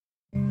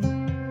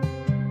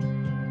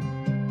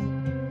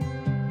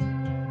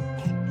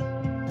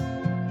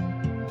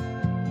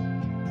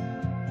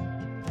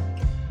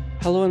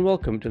Hello and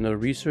welcome to another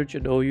Research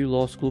at OU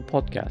Law School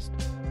podcast.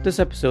 This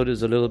episode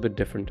is a little bit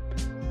different.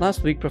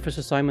 Last week,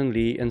 Professor Simon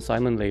Lee and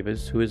Simon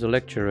Lavis, who is a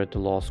lecturer at the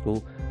law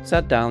school,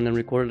 sat down and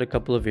recorded a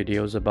couple of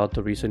videos about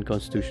the recent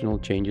constitutional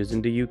changes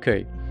in the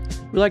UK.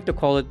 We like to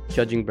call it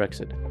Judging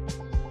Brexit.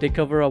 They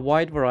cover a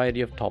wide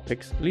variety of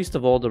topics, least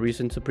of all the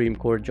recent Supreme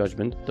Court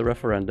judgment, the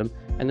referendum,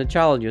 and the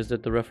challenges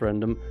that the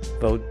referendum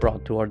vote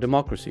brought to our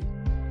democracy.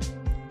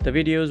 The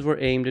videos were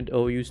aimed at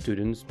OU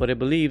students, but I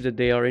believe that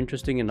they are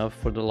interesting enough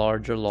for the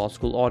larger law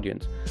school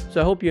audience, so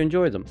I hope you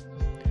enjoy them.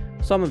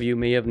 Some of you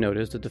may have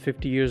noticed that the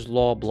 50 Years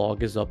Law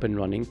blog is up and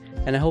running,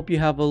 and I hope you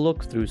have a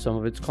look through some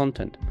of its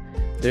content.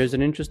 There's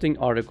an interesting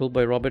article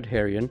by Robert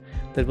Herian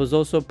that was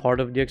also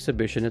part of the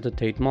exhibition at the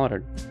Tate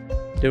Modern.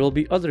 There will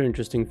be other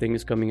interesting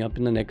things coming up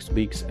in the next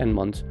weeks and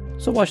months,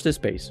 so watch this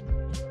space.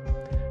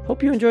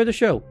 Hope you enjoy the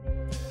show.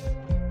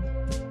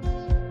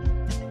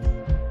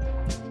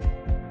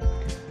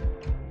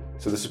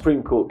 So the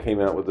Supreme Court came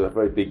out with a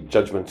very big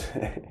judgment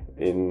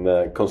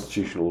in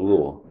constitutional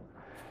law,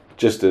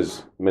 just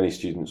as many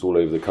students all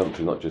over the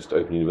country, not just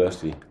Open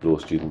University law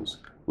students,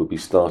 would be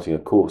starting a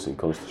course in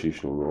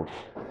constitutional law.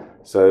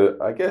 So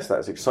I guess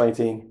that's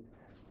exciting,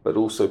 but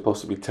also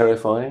possibly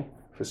terrifying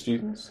for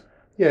students.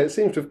 Yeah, it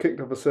seems to have kicked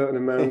up a certain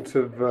amount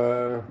of,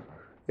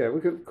 we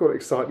could call it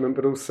excitement,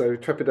 but also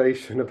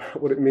trepidation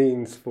about what it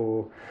means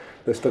for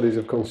the studies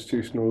of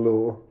constitutional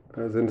law,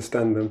 as I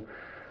understand them.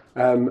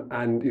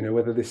 And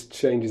whether this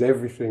changes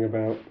everything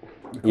about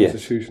the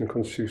Constitution and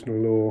constitutional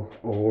law,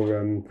 or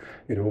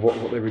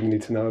what they really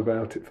need to know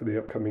about it for the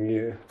upcoming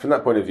year. From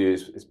that point of view,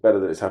 it's better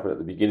that it's happened at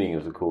the beginning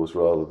of the course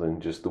rather than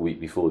just the week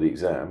before the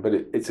exam. But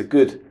it's a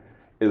good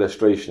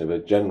illustration of a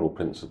general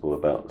principle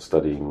about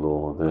studying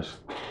law, that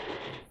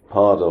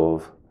part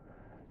of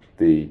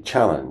the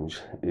challenge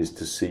is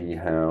to see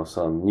how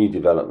some new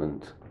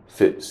development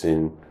fits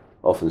in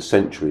often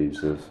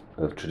centuries of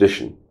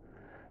tradition,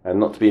 and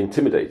not to be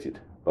intimidated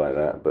by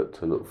that, but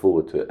to look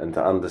forward to it and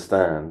to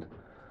understand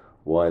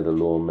why the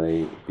law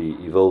may be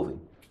evolving.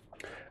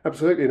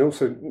 Absolutely, and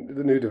also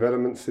the new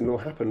developments in law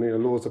happen.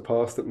 Laws are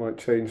passed that might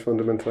change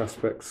fundamental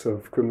aspects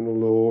of criminal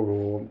law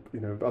or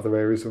other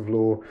areas of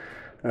law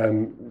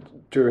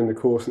during the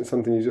course, and it's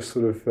something you just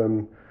sort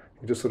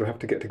of have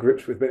to get to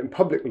grips with. But in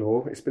public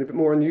law, it's been a bit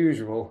more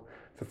unusual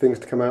for things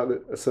to come out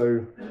that are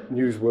so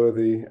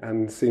newsworthy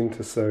and seem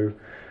to so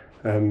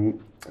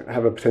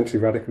have a potentially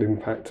radical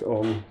impact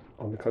on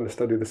the kind of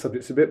study of the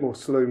subject. It's a bit more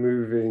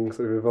slow-moving,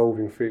 sort of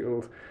evolving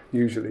field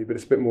usually, but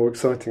it's a bit more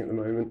exciting at the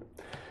moment.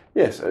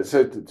 Yes,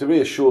 so to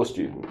reassure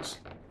students,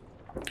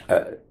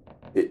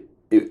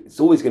 it's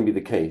always going to be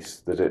the case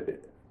that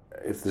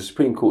if the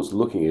Supreme Court's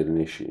looking at an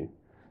issue,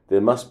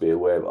 there must be a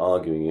way of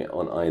arguing it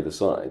on either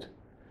side.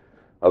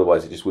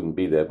 Otherwise, it just wouldn't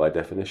be there by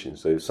definition.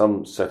 So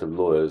some set of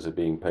lawyers are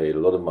being paid a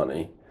lot of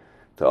money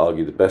to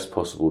argue the best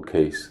possible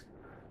case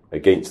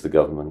against the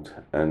government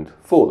and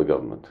for the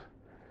government.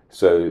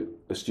 So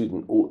a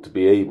student ought to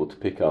be able to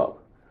pick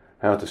up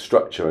how to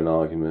structure an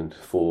argument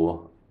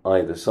for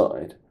either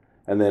side.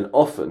 And then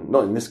often,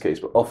 not in this case,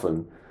 but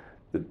often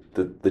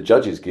the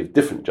judges give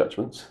different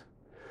judgments.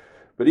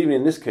 But even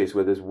in this case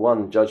where there's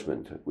one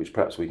judgment, which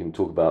perhaps we can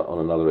talk about on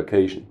another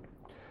occasion,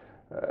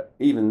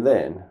 even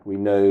then we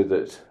know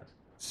that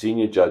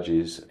senior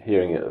judges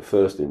hearing it at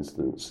first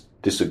instance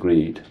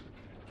disagreed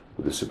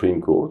with the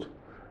Supreme Court.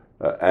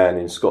 And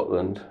in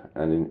Scotland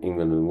and in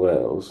England and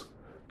Wales,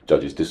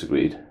 judges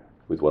disagreed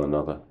with one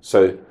another.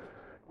 So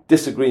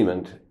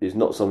disagreement is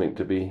not something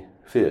to be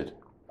feared.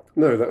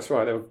 No, that's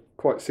right. There were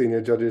quite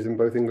senior judges in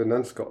both England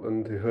and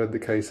Scotland who heard the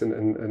case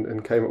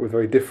and came up with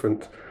very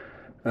different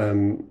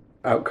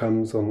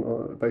outcomes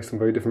based on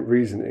very different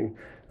reasoning.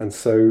 And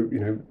so,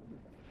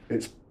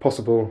 it's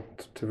possible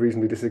to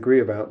reasonably disagree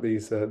about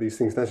these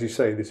things. And as you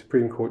say, the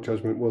Supreme Court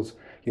judgment was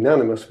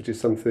unanimous, which is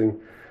something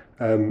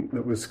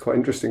that was quite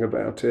interesting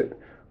about it.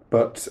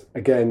 But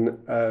again,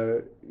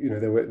 there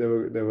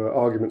were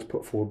arguments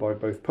put forward by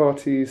both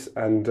parties,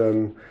 and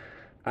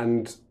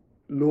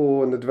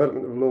law and the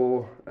development of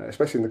law,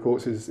 especially in the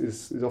courts,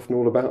 is often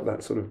all about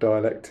that sort of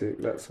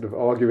dialectic, that sort of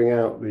arguing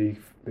out the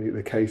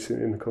case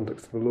in the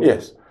context of the law.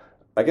 Yes,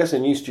 I guess a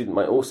new student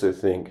might also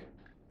think,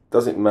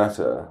 does it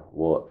matter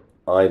what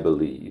I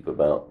believe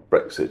about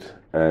Brexit,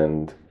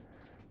 and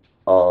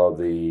are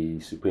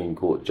the Supreme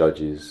Court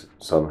judges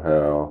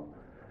somehow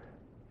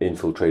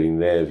infiltrating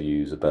their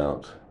views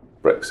about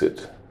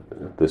Brexit,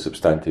 the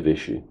substantive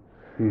issue,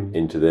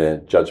 into their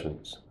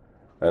judgments?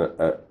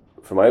 And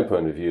from my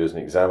point of view as an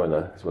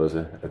examiner, as well as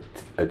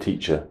a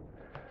teacher,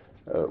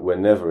 we're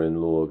never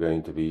in law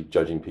going to be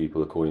judging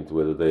people according to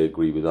whether they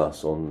agree with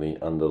us on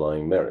the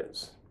underlying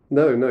merits.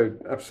 No,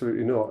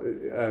 absolutely not.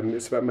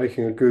 It's about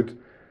making a good,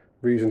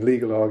 reasoned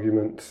legal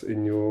argument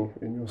in your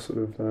sort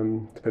of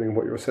depending on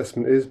what your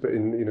assessment is, but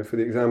in for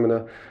the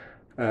examiner,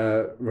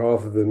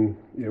 rather than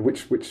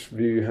which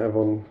view you have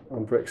on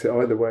Brexit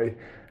either way.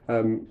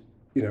 And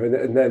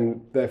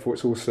then therefore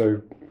it's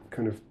also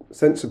kind of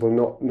sensible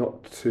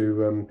not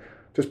to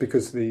just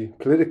because the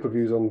political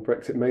views on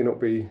Brexit may not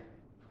be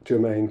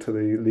germane to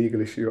the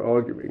legal issue you're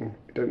arguing,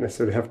 you don't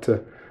necessarily have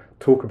to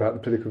talk about the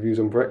political views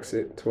on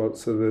Brexit to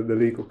answer the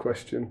legal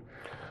question.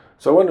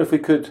 So I wonder if we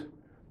could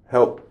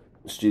help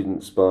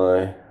students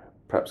by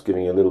perhaps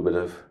giving a little bit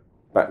of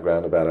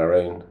background about our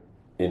own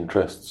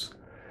interests.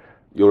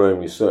 Your own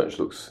research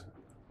looks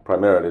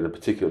primarily at a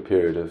particular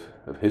period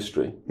of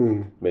history.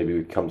 Maybe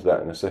we come to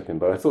that in a second.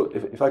 But I thought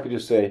if I could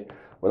just say,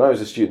 when I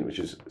was a student, which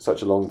is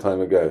such a long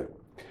time ago,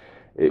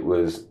 it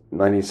was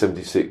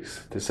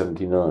 1976 to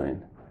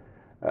 79,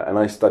 and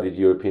I studied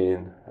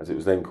European, as it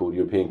was then called,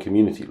 European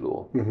Community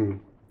Law.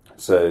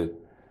 So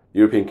the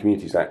European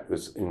Communities Act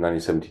was in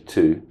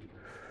 1972.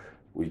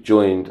 We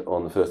joined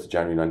on the 1st of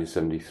January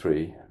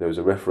 1973. There was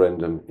a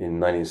referendum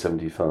in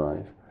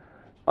 1975.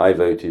 I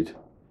voted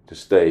to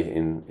stay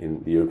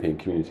in the European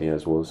community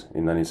as was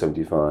in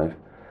 1975.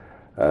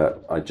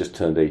 I just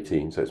turned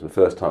 18, so it's the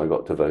first time I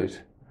got to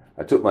vote.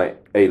 I took my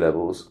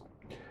A-levels.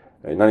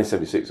 In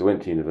 1976 I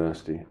went to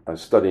university. I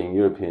was studying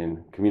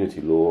European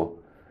community law.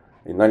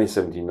 In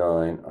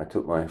 1979 I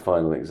took my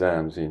final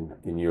exams in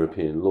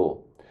European law.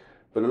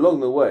 But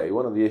along the way,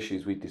 one of the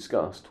issues we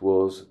discussed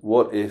was,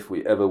 what if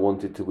we ever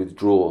wanted to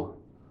withdraw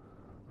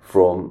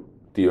from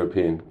the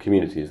European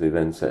community, as they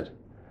then said?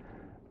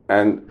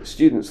 And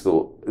students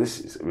thought, this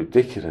is a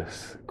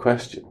ridiculous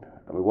question.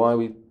 I mean,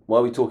 why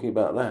are we talking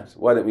about that?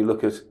 Why don't we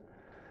look at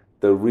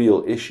the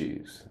real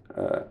issues?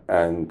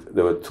 And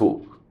there were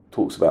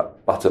talks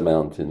about butter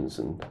mountains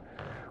and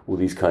all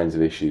these kinds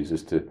of issues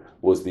as to,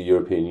 was the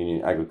European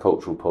Union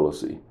agricultural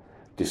policy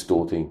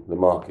distorting the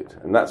market?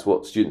 And that's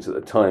what students at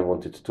the time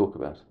wanted to talk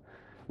about.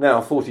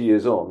 Now, 40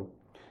 years on,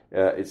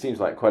 it seems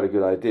like quite a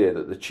good idea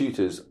that the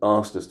tutors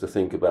asked us to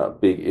think about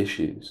big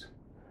issues.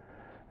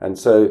 And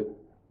so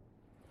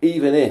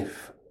even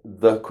if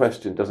the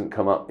question doesn't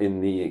come up in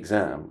the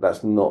exam,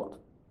 that's not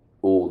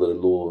all the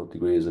law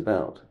degree is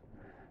about.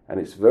 And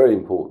it's very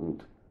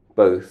important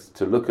both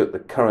to look at the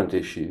current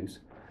issues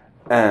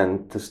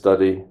and to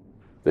study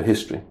the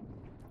history.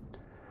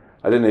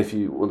 I don't know if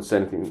you want to say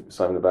anything,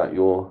 Simon, about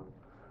your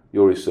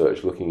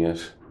research looking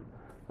at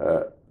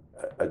a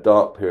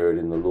dark period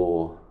in the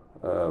law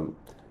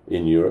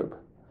in Europe,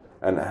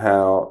 and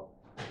how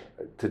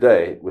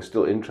today we're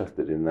still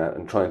interested in that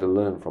and trying to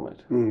learn from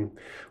it.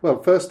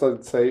 Well, first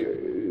I'd say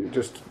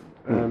just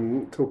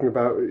talking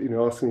about,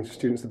 asking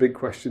students the big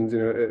questions.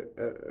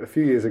 A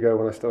few years ago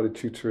when I started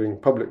tutoring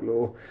public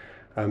law,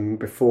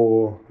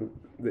 before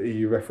the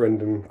EU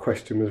referendum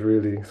question was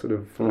really sort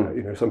of,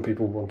 some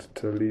people wanted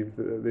to leave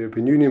the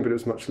European Union, but it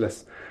was much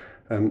less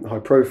high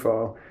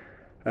profile.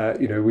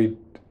 We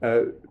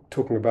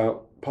talking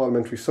about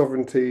parliamentary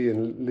sovereignty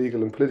and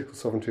legal and political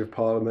sovereignty of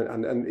Parliament,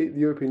 and the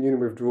European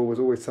Union withdrawal was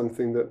always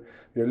something that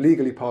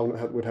legally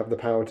Parliament would have the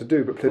power to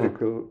do, but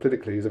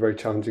politically is a very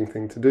challenging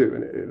thing to do,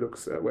 and it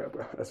looks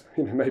as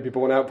maybe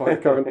borne out by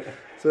current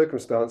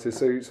circumstances.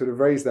 So you sort of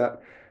raise that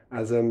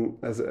as an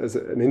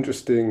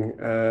interesting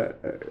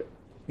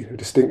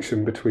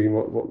distinction between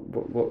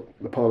what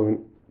the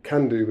Parliament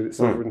can do with its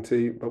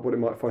sovereignty, but what it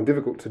might find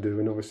difficult to do.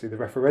 And obviously the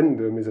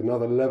referendum is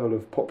another level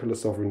of popular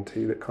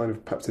sovereignty that kind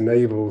of perhaps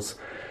enables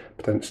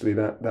potentially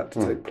that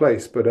to take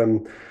place. But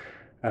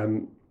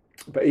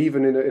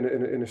even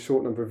in a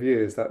short number of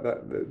years, that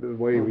the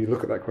way we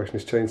look at that question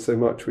has changed so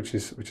much, which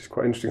is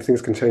quite interesting.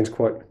 Things can change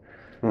quite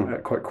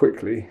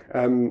quickly.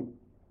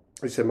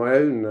 As I said, my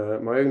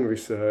own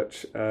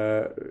research,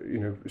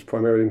 is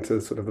primarily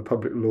into sort of the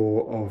public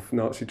law of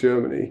Nazi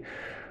Germany,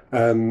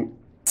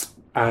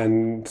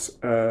 and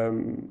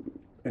an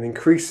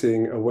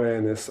increasing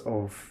awareness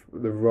of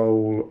the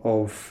role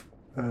of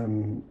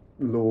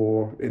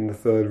law in the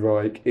Third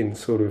Reich in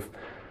sort of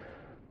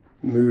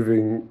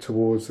moving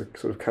towards the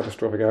sort of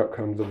catastrophic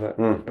outcomes of that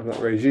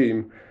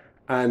regime,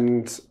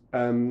 and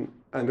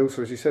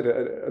also, as you said,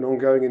 an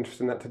ongoing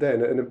interest in that today.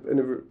 I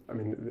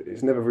mean,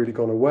 it's never really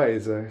gone away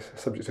as a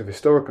subject of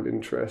historical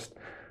interest,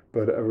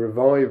 but a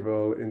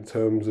revival in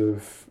terms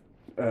of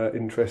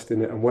interest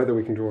in it, and whether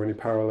we can draw any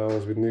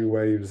parallels with new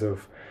waves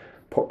of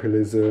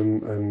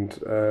populism and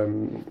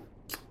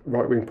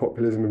right-wing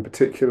populism in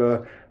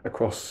particular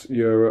across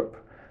Europe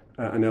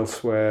and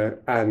elsewhere,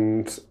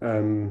 and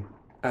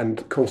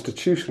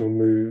constitutional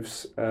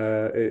moves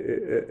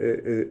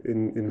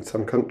in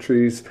some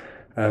countries.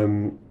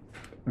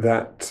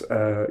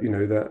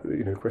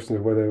 Question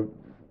of whether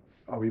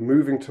are we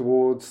moving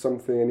towards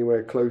something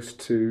anywhere close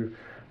to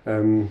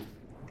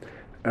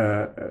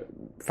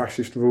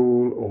fascist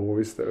rule,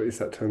 or is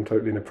that term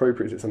totally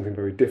inappropriate? Is it something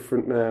very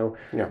different now?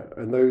 Yeah.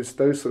 And those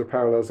sort of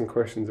parallels and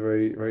questions are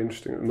very, very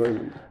interesting at the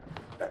moment.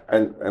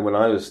 And when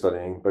I was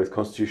studying both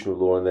constitutional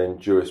law and then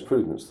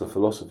jurisprudence, the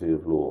philosophy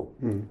of law,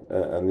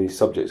 and these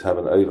subjects have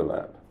an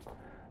overlap,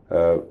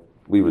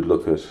 we would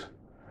look at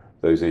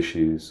those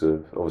issues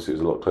of, obviously it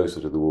was a lot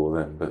closer to the war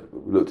then, but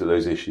we looked at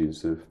those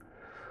issues of,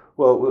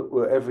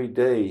 were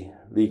everyday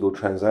legal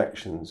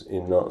transactions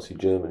in Nazi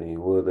Germany,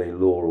 were they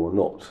law or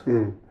not?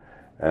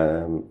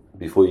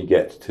 Before you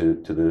get to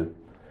the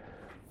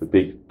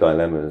big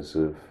dilemmas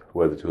of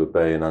whether to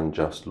obey an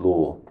unjust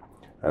law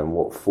and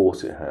what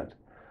force it had.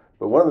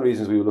 But one of the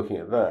reasons we were looking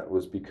at that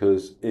was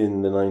because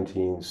in the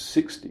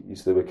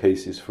 1960s there were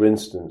cases, for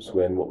instance,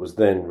 when what was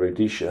then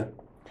Rhodesia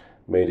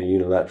made a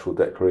unilateral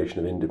declaration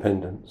of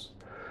independence,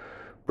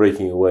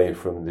 breaking away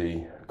from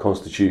the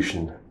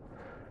constitution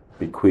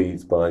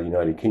bequeathed by the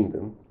United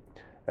Kingdom.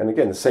 And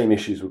again, the same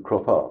issues would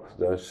crop up,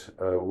 that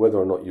whether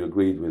or not you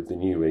agreed with the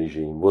new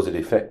regime, was it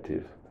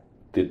effective?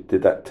 Did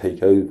that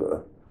take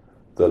over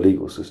the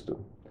legal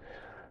system?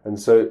 And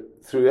so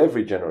through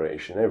every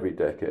generation, every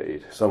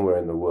decade, somewhere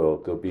in the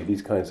world, there'll be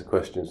these kinds of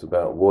questions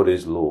about what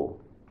is law.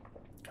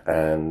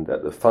 And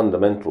at the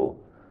fundamental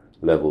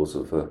levels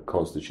of a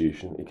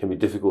constitution, it can be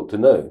difficult to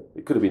know.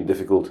 It could have been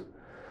difficult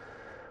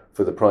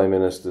for the Prime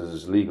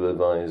Minister's legal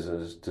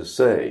advisors to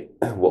say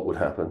what would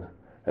happen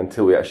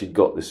until we actually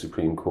got the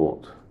Supreme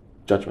Court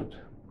judgment.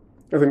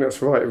 I think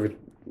that's right.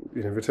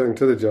 Returning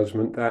to the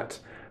judgment, that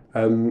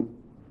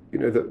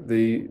that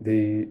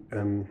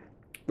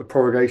the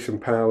prorogation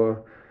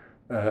power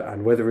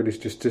and whether it is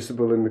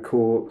justiciable in the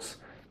courts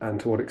and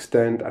to what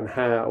extent and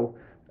how,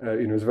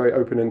 is a very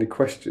open-ended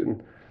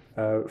question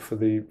for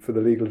the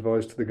legal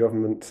advisor to the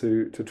government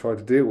to try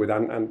to deal with,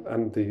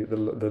 and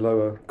the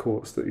lower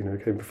courts that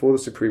came before the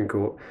Supreme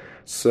Court.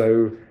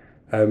 So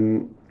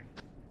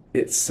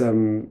it's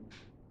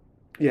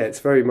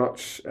very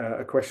much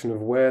a question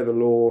of where the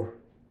law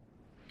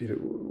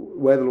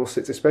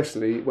sits,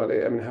 especially,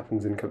 it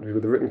happens in countries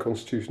with a written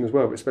constitution as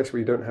well, but especially where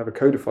you don't have a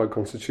codified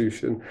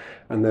constitution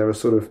and there are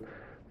sort of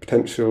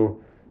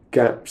potential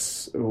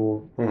gaps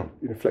or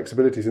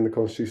flexibilities in the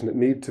constitution that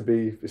need to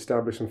be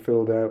established and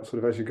filled out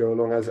sort of as you go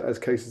along, as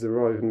cases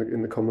arrive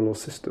in the common law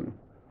system.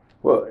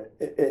 Well,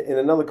 in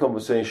another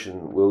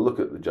conversation, we'll look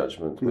at the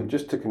judgment. But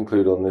just to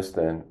conclude on this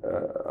then,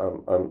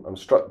 I'm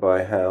struck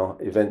by how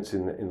events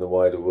in the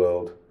wider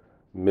world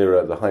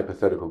mirror the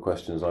hypothetical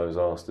questions I was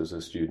asked as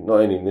a student, not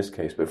only in this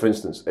case, but for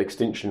instance,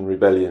 Extinction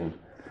Rebellion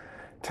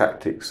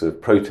tactics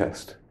of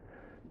protest,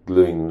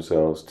 gluing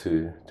themselves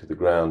to the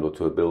ground or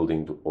to a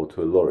building or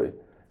to a lorry.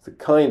 It's the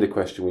kind of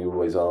question we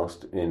always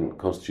asked in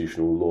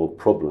constitutional law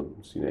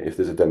problems. If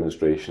there's a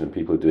demonstration and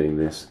people are doing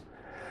this,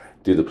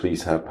 do the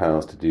police have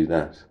powers to do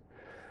that?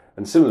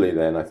 And similarly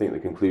then, I think the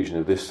conclusion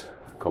of this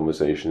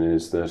conversation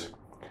is that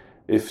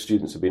if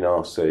students have been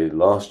asked, say,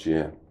 last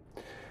year,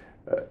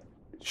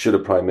 should a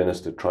Prime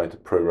Minister try to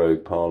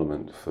prorogue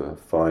Parliament for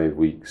 5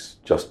 weeks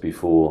just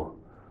before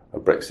a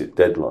Brexit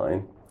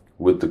deadline,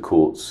 would the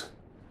courts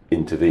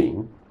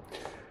intervene?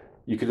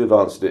 You could have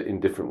answered it in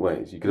different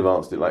ways. You could have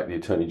answered it like the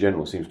Attorney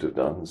General seems to have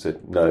done and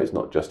said, no, it's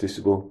not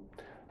justiciable.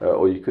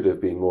 Or you could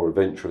have been more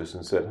adventurous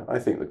and said, I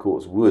think the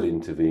courts would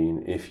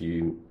intervene if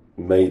you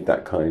made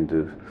that kind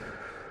of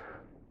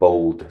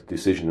bold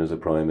decision as a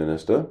Prime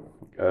Minister.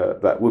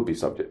 That would be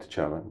subject to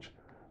challenge.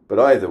 But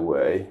either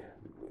way,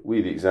 we,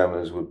 the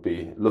examiners, would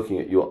be looking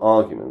at your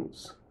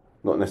arguments,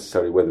 not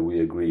necessarily whether we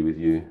agree with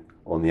you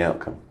on the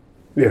outcome.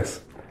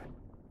 Yes.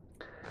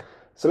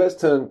 So let's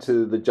turn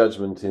to the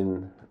judgment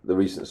in the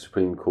recent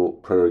Supreme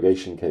Court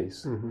prorogation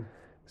case. Mm-hmm.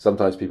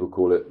 Sometimes people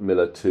call it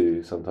Miller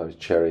 2, sometimes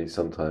Cherry,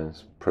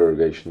 sometimes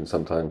prorogation,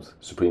 sometimes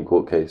Supreme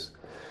Court case.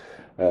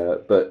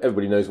 But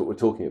everybody knows what we're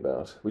talking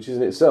about, which is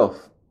in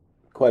itself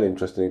quite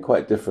interesting and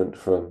quite different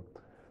from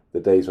the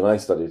days when I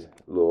studied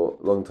law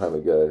a long time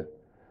ago,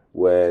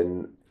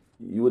 when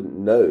you wouldn't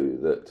know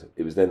that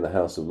it was then the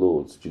House of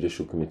Lords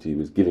Judicial Committee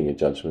was giving a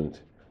judgment.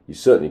 You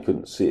certainly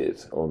couldn't see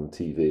it on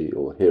TV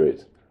or hear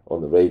it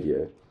on the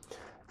radio.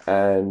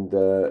 And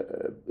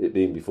it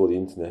being before the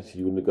internet,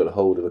 you wouldn't have got a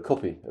hold of a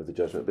copy of the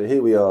judgment. But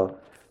here we are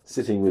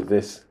sitting with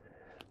this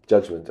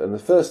judgment. And the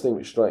first thing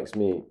which strikes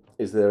me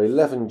is there are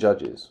 11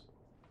 judges.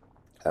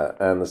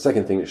 And the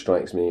second thing which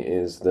strikes me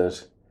is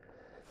that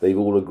they've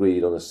all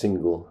agreed on a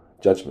single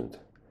judgment.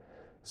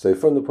 So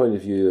from the point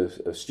of view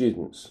of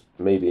students,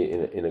 maybe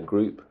in a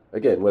group,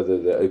 again,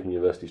 whether they're Open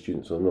University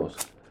students or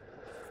not,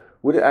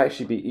 would it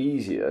actually be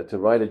easier to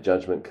write a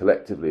judgment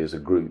collectively as a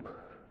group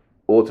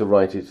or to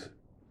write it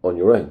on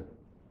your own?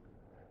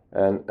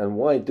 And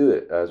why do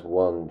it as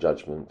one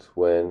judgment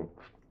when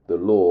the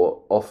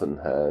law often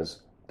has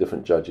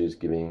different judges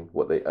giving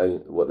what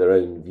their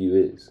own view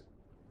is?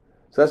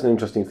 So that's an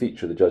interesting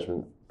feature of the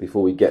judgment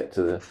before we get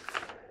to the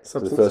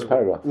first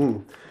paragraph.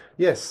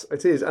 Yes,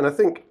 it is. And I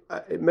think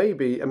it may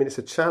be, it's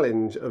a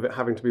challenge of it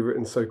having to be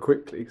written so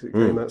quickly because it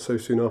came out so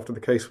soon after the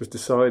case was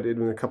decided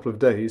in a couple of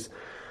days,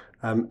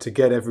 to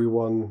get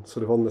everyone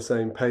sort of on the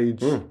same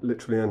page,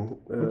 literally and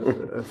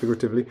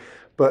figuratively,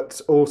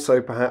 but also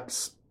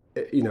perhaps,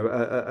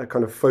 a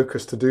kind of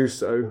focus to do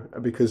so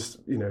because,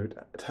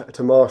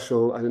 to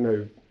marshal,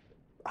 a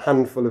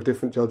handful of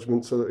different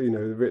judgments,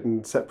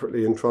 written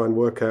separately and try and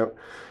work out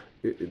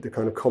the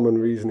kind of common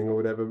reasoning or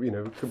whatever,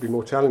 could be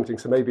more challenging.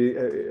 So maybe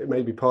it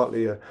may be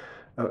partly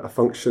a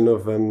function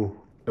of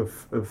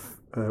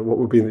what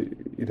would be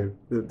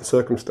the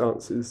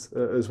circumstances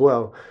as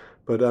well.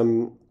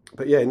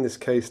 But yeah, in this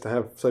case, to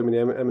have so many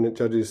eminent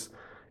judges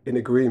in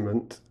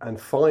agreement and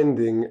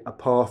finding a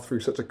path through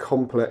such a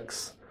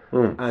complex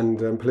and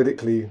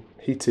politically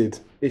heated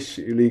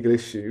legal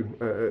issue,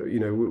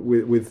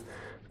 with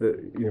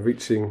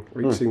reaching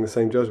the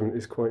same judgment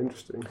is quite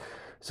interesting.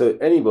 So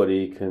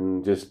anybody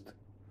can just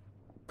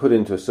put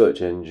into a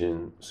search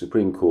engine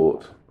Supreme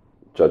Court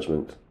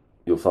judgment.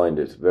 You'll find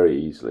it very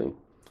easily.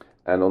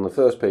 And on the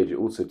first page, it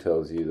also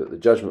tells you that the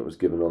judgment was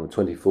given on the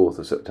 24th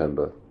of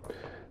September,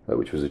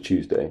 which was a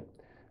Tuesday,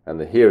 and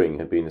the hearing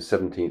had been the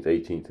 17th,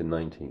 18th, and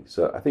 19th.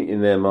 So I think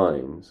in their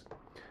minds,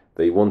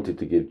 they wanted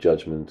to give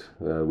judgment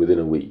within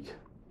a week.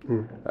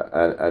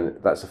 And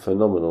that's a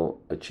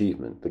phenomenal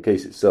achievement. The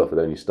case itself had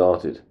only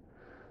started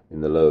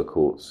in the lower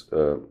courts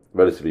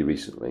relatively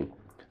recently.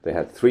 They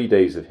had 3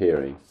 days of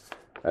hearing,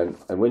 and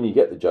when you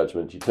get the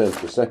judgment, you turn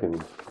to the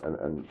second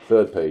and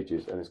third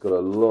pages, and it's got a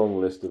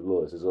long list of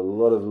lawyers. There's a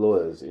lot of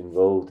lawyers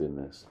involved in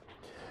this,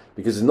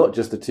 because it's not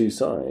just the two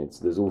sides,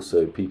 there's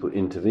also people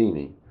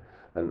intervening.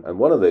 And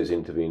one of those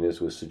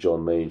interveners was Sir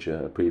John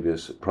Major, a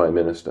previous Prime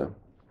Minister,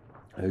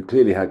 who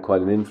clearly had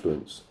quite an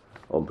influence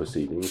on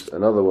proceedings.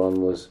 Another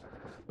one was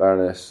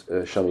Baroness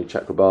Shami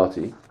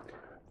Chakrabarti,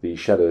 the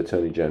Shadow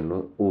Attorney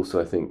General,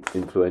 also I think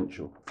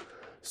influential.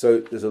 So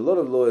there's a lot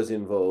of lawyers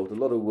involved, a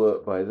lot of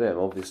work by them,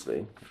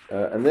 obviously.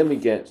 And then we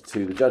get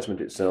to the judgment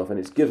itself, and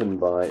it's given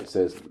by, it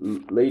says,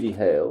 Lady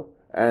Hale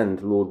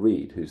and Lord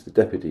Reed, who's the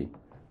Deputy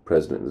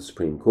President of the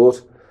Supreme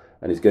Court,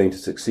 and is going to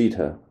succeed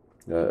her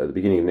at the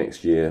beginning of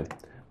next year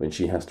when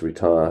she has to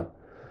retire.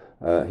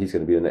 He's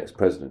going to be the next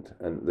president.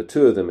 And the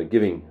two of them are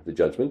giving the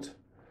judgment,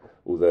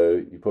 although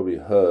you probably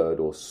heard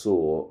or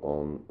saw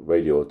on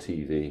radio or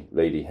TV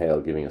Lady Hale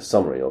giving a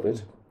summary of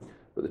it.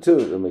 But the two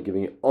of them are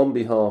giving it on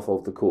behalf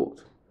of the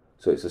court.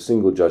 So it's a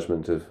single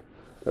judgment of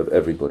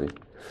everybody.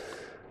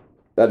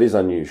 That is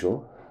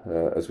unusual,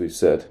 as we've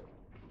said.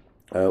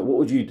 What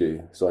would you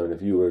do, Simon,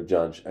 if you were a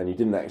judge and you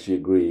didn't actually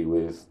agree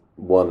with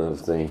one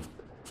of the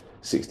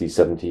 60,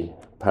 70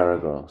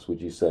 paragraphs?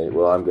 Would you say,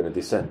 well, I'm going to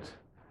dissent,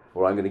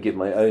 or I'm going to give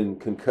my own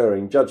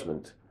concurring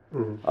judgment?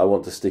 I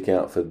want to stick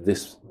out for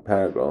this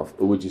paragraph.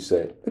 Or would you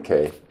say,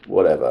 okay,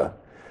 whatever,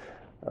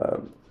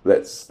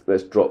 let's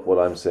drop what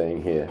I'm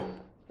saying here?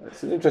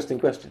 It's an interesting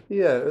question.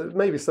 Yeah,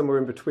 maybe somewhere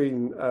in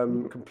between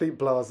complete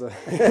blasé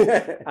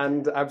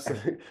and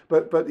absolute.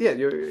 But yeah,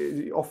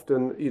 you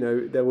often,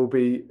 there will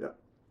be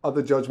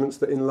other judgments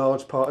that in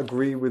large part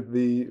agree with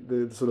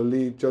the sort of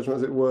lead judgment,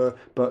 as it were,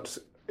 but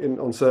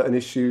on certain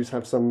issues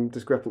have some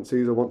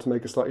discrepancies or want to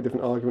make a slightly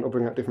different argument or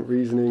bring out different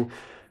reasoning.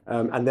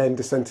 And then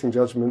dissenting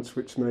judgments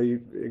which may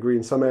agree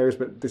in some areas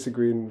but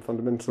disagree in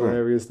fundamental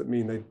areas that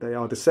mean they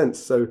are dissents.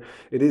 So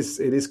it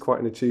is quite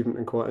an achievement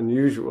and quite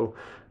unusual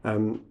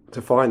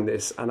to find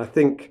this. And I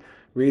think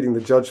reading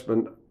the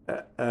judgment,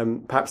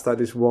 perhaps that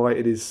is why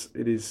it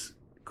is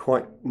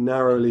quite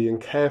narrowly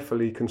and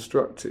carefully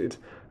constructed,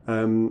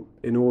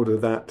 in order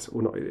that,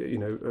 or not,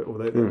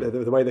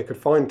 the way they could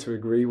find to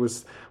agree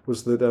was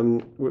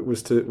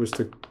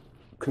to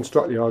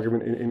construct the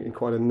argument in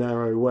quite a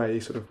narrow way,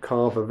 sort of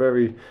carve a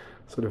very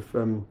sort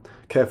of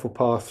careful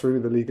path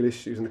through the legal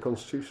issues and the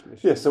constitutional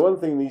issues. Yes, so one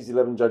thing these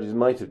 11 judges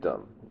might have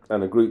done,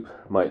 and a group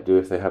might do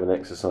if they have an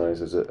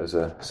exercise as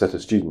a set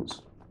of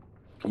students,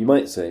 you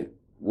might say,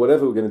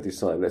 whatever we're going to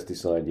decide, let's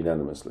decide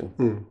unanimously,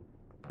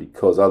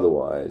 because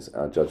otherwise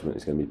our judgment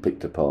is going to be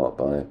picked apart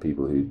by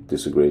people who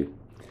disagree.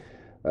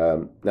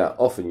 Now,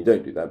 often you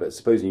don't do that, but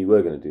supposing you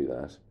were going to do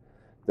that,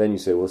 then you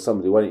say, well,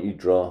 somebody, why don't you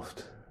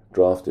draft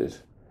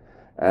it?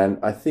 And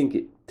I think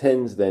it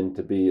tends then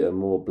to be a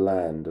more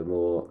bland, a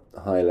more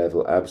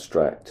high-level,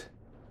 abstract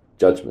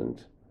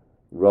judgment,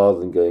 rather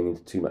than going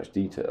into too much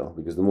detail,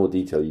 because the more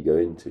detail you go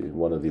into,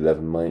 one of the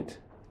 11 might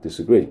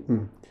disagree.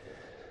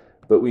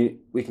 But we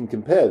can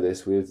compare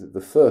this with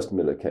the first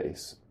Miller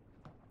case,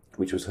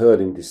 which was heard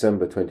in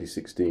December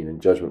 2016,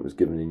 and judgment was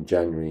given in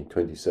January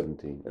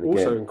 2017. And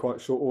also again, in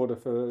quite short order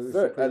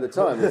at the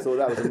time, I thought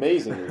that was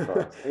amazingly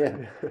fast.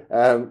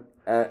 Yeah.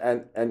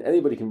 And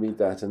anybody can read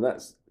that, and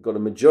that's got a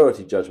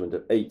majority judgment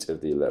of 8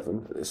 of the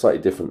 11, a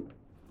slightly different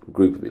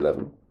group of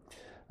 11.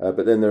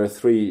 But then there are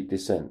 3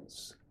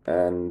 dissents,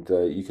 and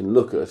you can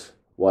look at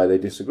why they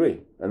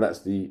disagree, and that's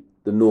the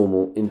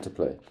normal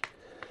interplay.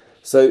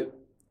 So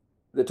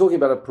they're talking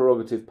about a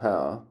prerogative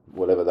power,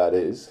 whatever that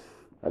is,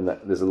 and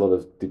there's a lot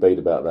of debate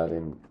about that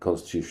in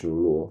constitutional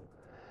law.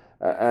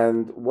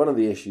 And one of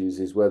the issues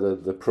is whether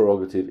the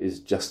prerogative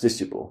is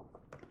justiciable,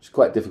 which is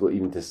quite difficult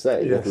even to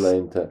say, let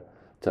alone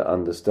to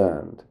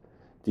understand.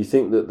 Do you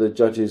think that the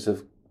judges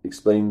have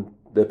explained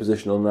their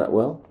position on that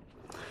well?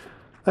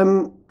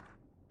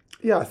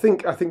 Yeah, I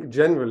think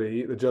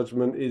generally the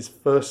judgment is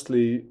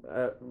firstly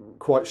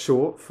quite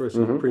short for a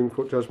Supreme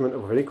Court judgment,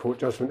 or any court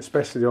judgment,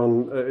 especially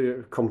on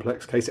a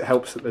complex case. It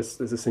helps that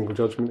there's a single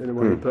judgment in a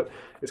way, but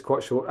it's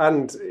quite short.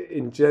 And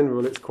in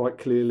general, it's quite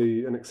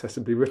clearly and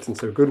accessibly written,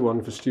 so a good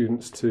one for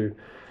students to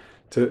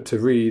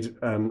read.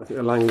 I think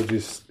the language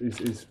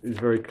is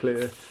very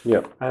clear.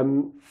 Yeah.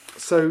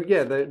 So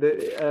yeah,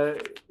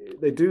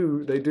 they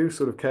do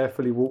sort of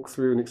carefully walk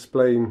through and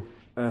explain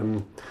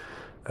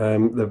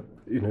the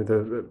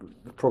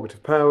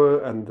prerogative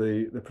power and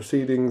the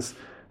proceedings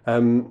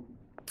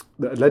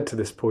that led to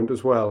this point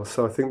as well.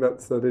 So I think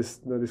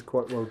that is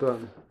quite well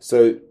done.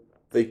 So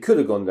they could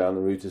have gone down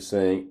the route of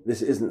saying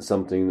this isn't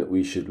something that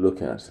we should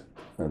look at,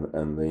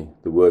 and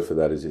the word for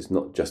that is it's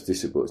not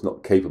justiciable, it's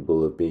not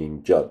capable of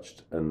being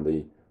judged. And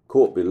the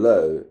court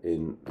below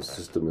in the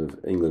system of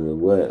England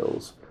and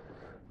Wales,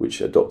 which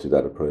adopted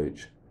that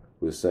approach,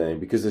 was saying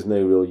because there's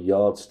no real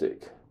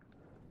yardstick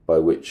by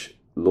which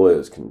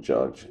lawyers can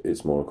judge,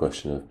 it's more a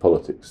question of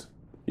politics.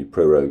 You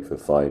prorogue for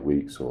 5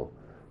 weeks or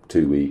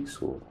 2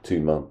 weeks or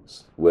 2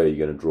 months. Where are you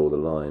going to draw the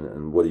line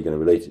and what are you going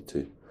to relate it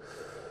to?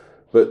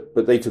 But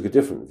they took a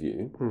different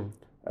view.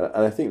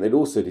 And I think they'd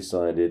also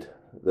decided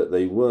that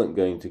they weren't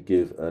going to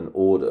give an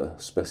order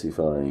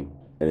specifying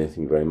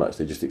anything very much.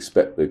 They just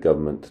expect the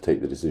government to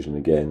take the decision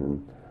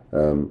again,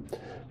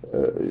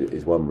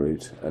 is one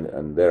route.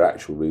 And their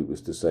actual route was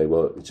to say,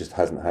 well, it just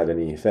hasn't had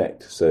any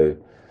effect. So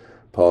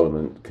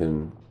Parliament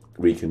can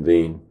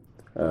reconvene,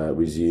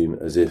 resume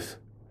as if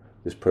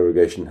this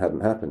prorogation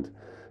hadn't happened.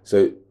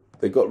 So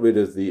they got rid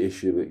of the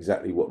issue of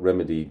exactly what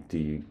remedy do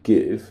you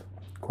give,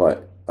 quite,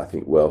 I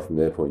think, well from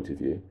their point of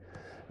view.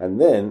 And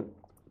then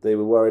they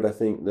were worried, I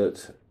think,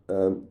 that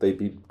they'd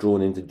be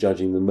drawn into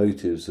judging the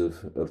motives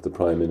of the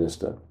Prime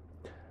Minister.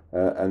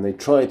 And they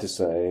tried to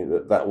say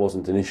that that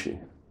wasn't an issue.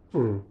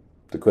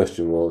 The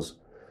question was,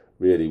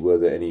 really, were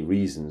there any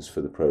reasons for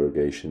the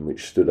prorogation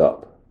which stood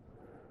up?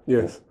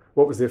 Yes.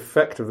 What was the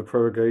effect of the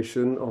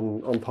prorogation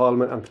on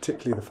Parliament, and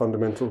particularly the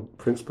fundamental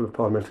principle of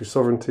parliamentary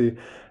sovereignty?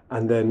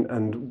 And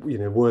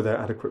were there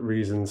adequate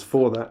reasons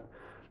for that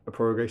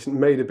prorogation?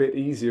 Made a bit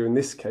easier in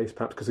this case,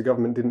 perhaps because the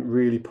government didn't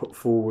really put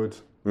forward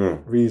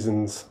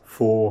reasons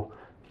for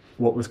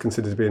what was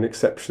considered to be an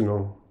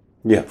exceptional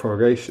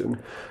prorogation.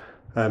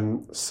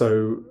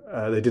 So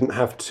they didn't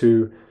have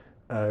to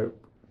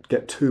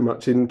get too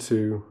much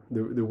into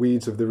the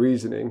weeds of the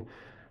reasoning.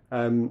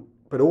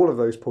 But all of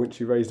those points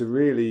you raised are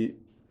really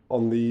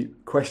on the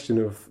question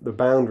of the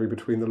boundary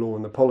between the law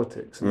and the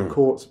politics. And the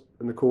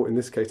court in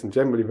this case, and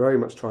generally very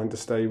much trying to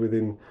stay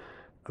within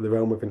the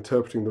realm of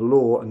interpreting the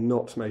law and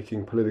not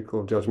making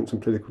political judgments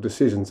and political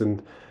decisions,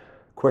 and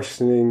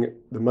questioning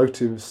the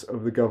motives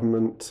of the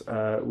government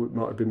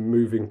might have been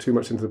moving too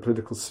much into the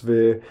political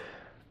sphere.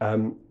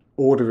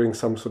 Ordering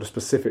some sort of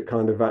specific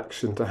kind of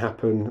action to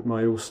happen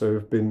might also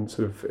have been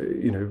sort of,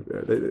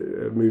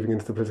 moving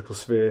into the political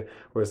sphere,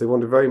 whereas they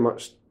wanted very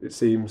much, it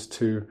seems,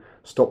 to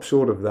stop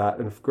short of that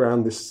and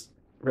ground this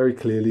very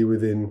clearly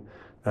within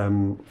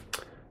the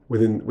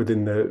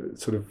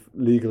sort of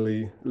legal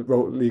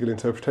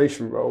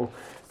interpretation role.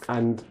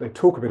 And they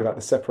talk a bit about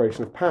the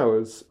separation of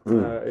powers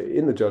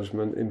in the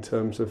judgment in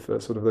terms of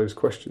sort of those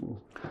questions.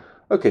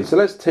 Okay, so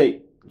let's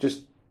take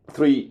just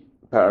 3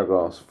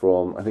 paragraphs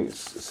from, I think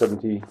it's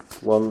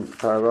 71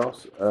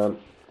 paragraphs.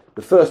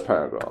 The first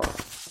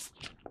paragraph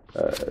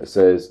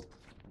says,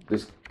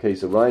 this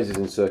case arises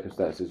in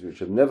circumstances which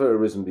have never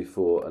arisen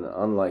before and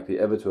are unlikely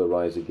ever to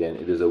arise again.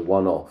 It is a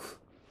one-off.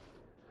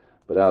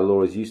 But our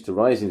law is used to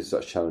rising to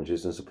such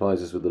challenges and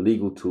supplies us with the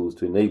legal tools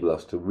to enable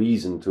us to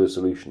reason to a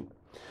solution.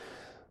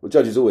 Well,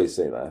 judges always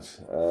say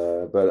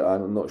that, but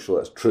I'm not sure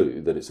that's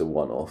true, that it's a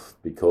one-off,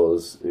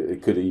 because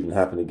it could even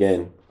happen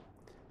again,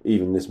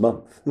 even this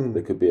month.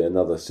 There could be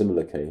another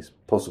similar case,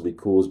 possibly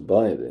caused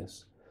by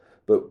this.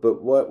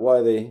 But why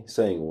are they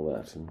saying all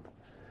that?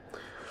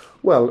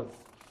 Well,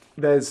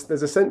 there's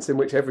a sense in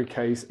which every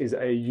case is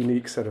a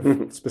unique set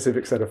of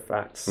specific set of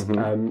facts,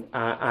 and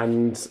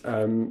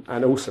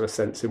also a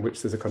sense in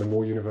which there's a kind of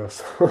more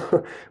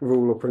universal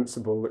rule or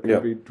principle that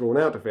can be drawn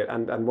out of it.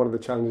 And one of the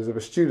challenges of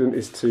a student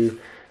is to,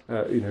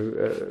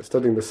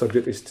 studying the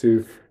subject is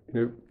to,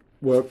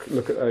 look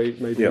at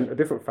a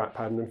different fact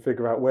pattern and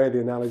figure out where the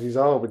analogies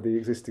are with the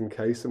existing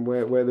case and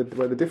where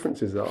the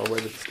differences are,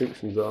 where the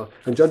distinctions are.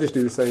 And judges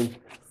do the same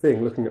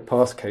thing, looking at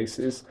past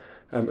cases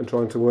and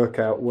trying to work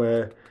out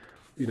where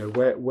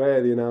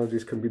the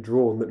analogies can be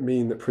drawn that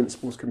mean that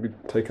principles can be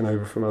taken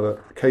over from other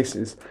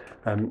cases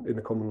in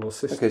the common law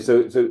system. Okay,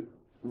 so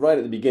right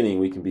at the beginning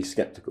we can be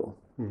sceptical.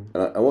 And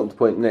I want to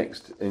point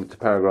next into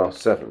paragraph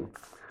 7,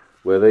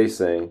 where they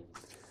say,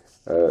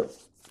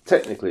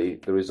 technically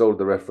the result of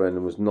the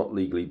referendum was not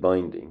legally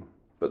binding,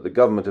 but the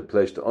government had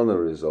pledged to honour the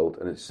result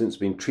and it's since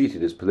been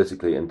treated as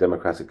politically and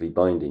democratically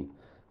binding.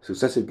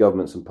 Successive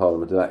governments and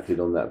Parliament have acted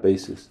on that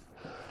basis.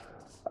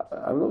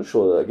 I'm not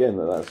sure that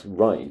that's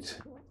right.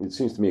 It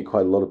seems to me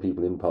quite a lot of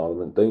people in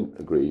Parliament don't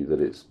agree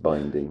that it's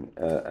binding,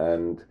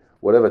 and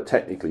whatever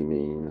technically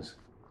means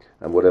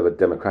and whatever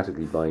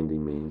democratically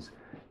binding means,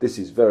 this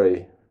is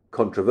very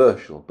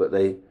controversial, but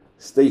they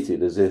state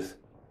it as if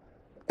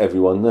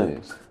everyone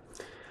knows.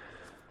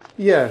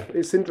 Yeah,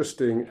 it's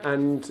interesting,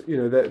 and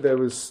there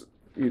was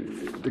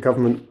the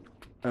government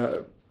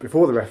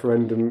before the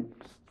referendum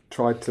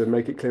tried to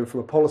make it clear from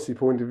a policy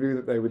point of view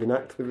that they would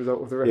enact the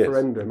result of the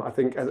referendum. Yes. I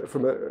think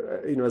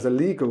as a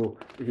legal,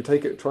 if you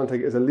try and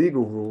take it as a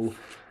legal rule,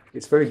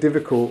 it's very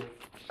difficult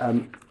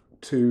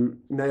to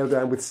nail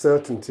down with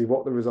certainty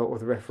what the result of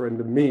the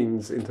referendum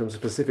means in terms of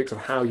specifics of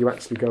how you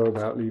actually go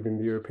about leaving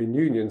the European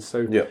Union.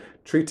 So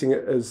treating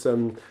it as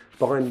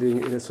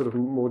binding in a sort of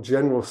more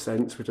general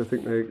sense, which I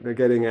think they're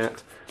getting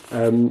at,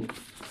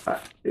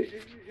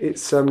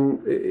 it's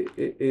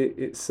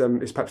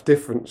perhaps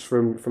different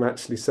from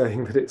actually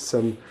saying that it's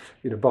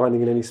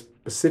binding in any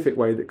specific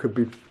way that could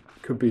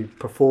be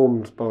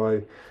performed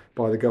by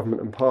the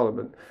government and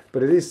Parliament.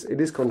 But it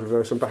is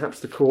controversial, and perhaps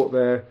the court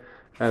there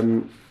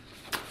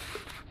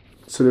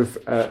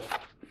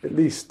at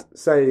least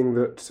saying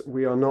that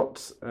we are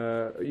not,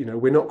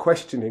 we're not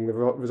questioning the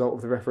result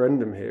of the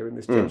referendum here in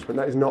this judgment.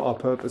 That is not our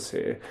purpose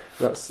here.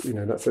 That's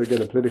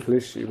again a political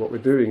issue. What we're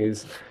doing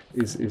is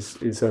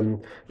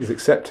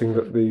accepting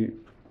that the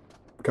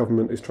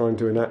government is trying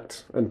to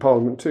enact, and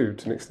Parliament too,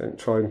 to an extent,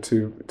 trying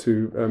to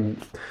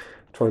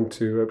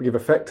give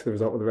effect to the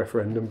result of the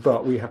referendum.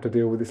 But we have to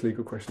deal with this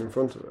legal question in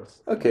front of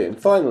us. Okay, and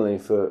finally,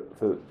 for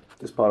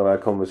this part of our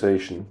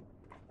conversation.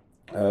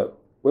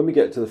 When we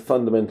get to the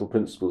fundamental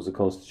principles of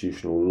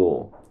constitutional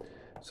law,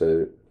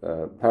 so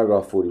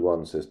paragraph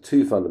 41 says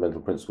 2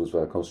 fundamental principles of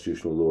our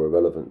constitutional law are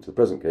relevant to the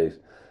present case.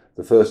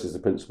 The first is the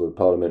principle of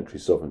parliamentary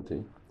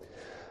sovereignty.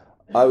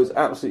 I was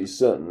absolutely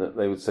certain that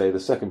they would say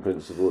the second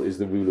principle is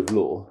the rule of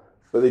law,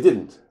 but they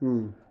didn't.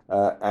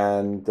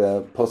 And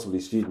possibly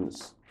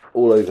students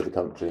all over the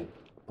country,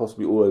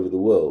 possibly all over the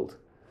world,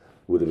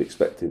 would have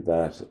expected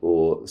that,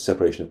 or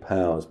separation of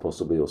powers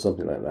possibly, or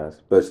something like that.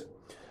 But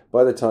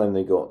by the time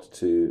they got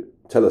to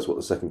tell us what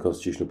the second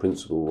constitutional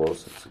principle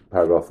was,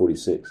 paragraph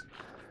 46,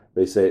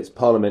 they say it's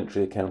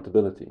parliamentary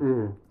accountability,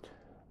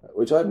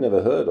 which I've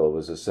never heard of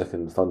as a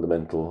second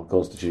fundamental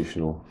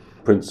constitutional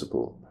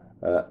principle.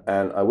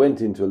 And I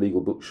went into a legal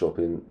bookshop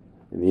in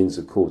the Inns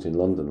of Court in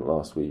London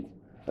last week,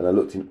 and I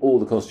looked in all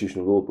the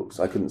constitutional law books.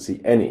 I couldn't see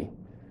any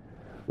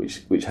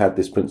which had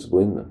this principle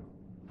in them.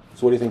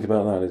 So what do you think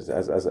about that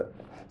as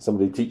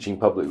somebody teaching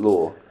public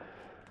law?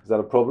 Is that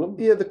a problem?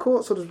 Yeah, the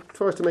court sort of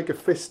tries to make a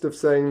fist of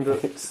saying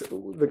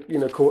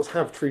that courts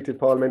have treated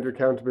parliamentary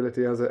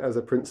accountability as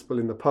a principle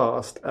in the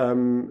past.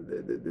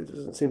 There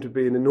doesn't seem to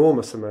be an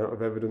enormous amount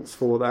of evidence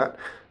for that,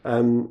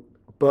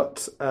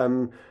 but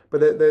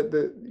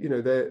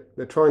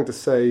they're trying to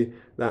say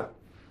that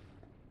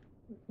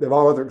there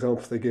are other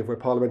examples they give where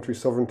parliamentary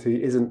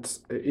sovereignty isn't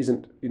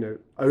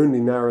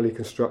only narrowly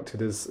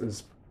constructed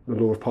as the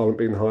law of Parliament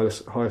being the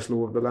highest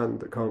law of the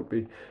land that can't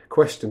be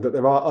questioned. That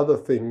there are other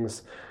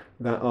things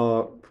that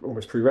are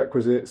almost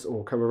prerequisites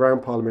or come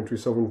around parliamentary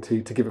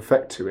sovereignty to give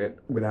effect to it,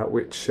 without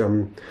which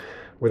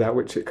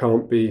it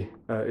can't be,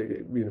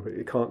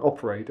 it can't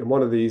operate. And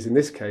one of these, in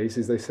this case,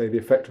 is they say the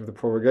effect of the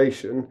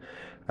prorogation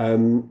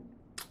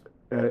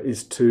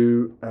is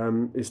to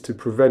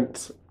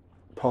prevent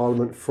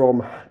Parliament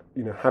from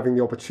having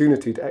the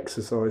opportunity to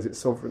exercise its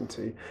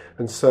sovereignty.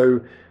 And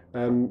so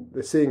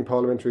they're seeing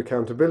parliamentary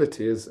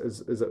accountability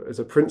as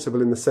a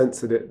principle in the sense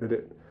that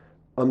it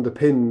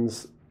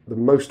underpins the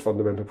most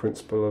fundamental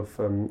principle of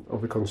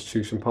the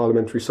Constitution,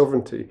 parliamentary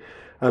sovereignty.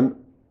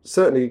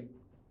 Certainly,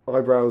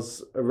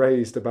 eyebrows are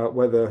raised about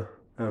whether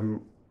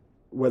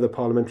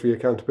parliamentary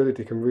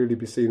accountability can really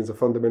be seen as a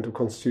fundamental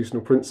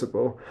constitutional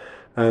principle,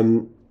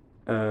 or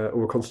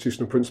a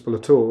constitutional principle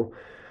at all.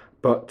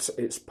 But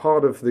it's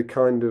part of the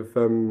kind of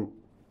the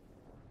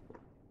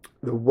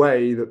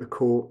way that the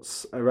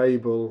courts are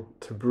able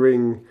to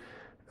bring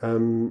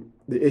the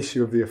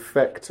issue of the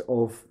effect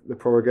of the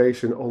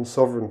prorogation on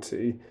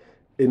sovereignty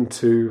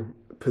into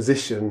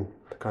position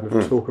to kind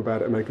of talk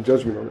about it and make a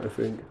judgment on it, I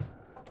think.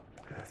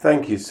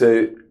 Thank you.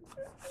 So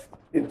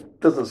it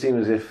doesn't seem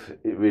as if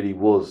it really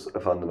was a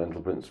fundamental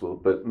principle,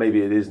 but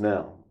maybe it is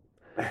now.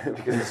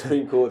 Because the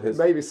Supreme Court has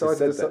maybe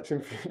cited as such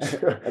in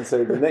future. And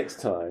so the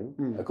next time,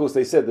 of course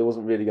they said there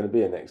wasn't really going to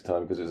be a next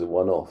time because it was a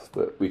one-off,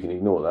 but we can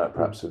ignore that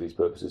perhaps for these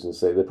purposes and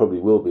say there probably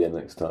will be a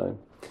next time.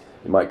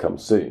 It might come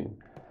soon.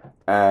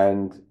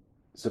 And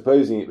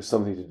supposing it was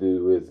something to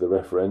do with the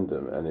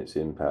referendum and its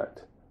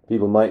impact,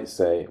 people might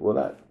say, well,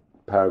 that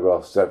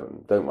paragraph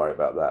 7, don't worry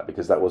about that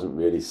because that wasn't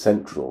really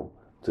central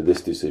to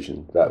this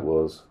decision. That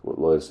was, what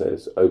the lawyer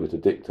says, obiter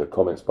dicta,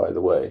 comments by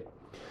the way.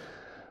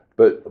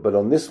 But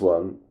on this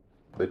one,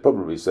 they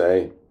probably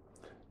say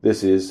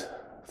this is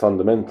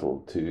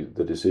fundamental to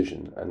the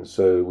decision. And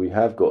so we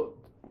have got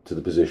to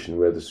the position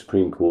where the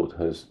Supreme Court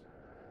has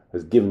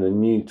given a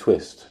new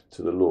twist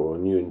to the law, a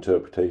new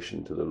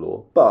interpretation to the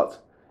law.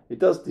 But it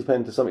does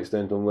depend to some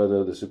extent on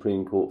whether the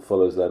Supreme Court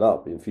follows that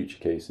up in future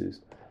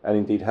cases, and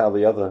indeed how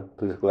the other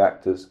political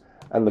actors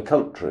and the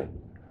country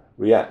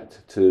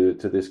react to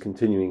this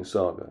continuing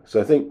saga.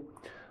 So I think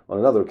on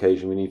another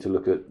occasion we need to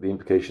look at the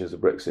implications of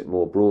Brexit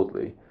more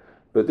broadly.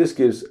 But this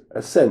gives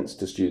a sense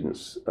to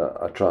students,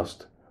 I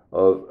trust,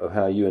 of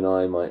how you and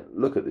I might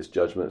look at this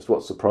judgment. It's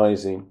what's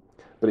surprising,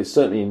 but it's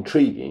certainly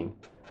intriguing.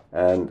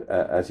 And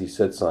as you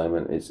said,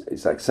 Simon,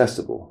 it's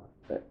accessible.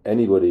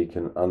 Anybody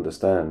can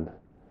understand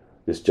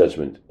this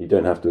judgment. You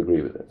don't have to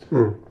agree with it.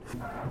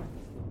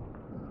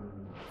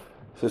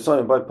 So,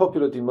 Simon, by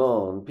popular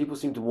demand, people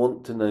seem to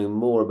want to know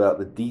more about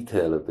the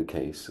detail of the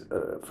case.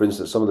 For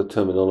instance, some of the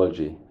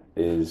terminology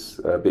is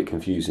a bit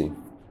confusing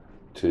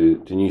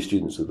to new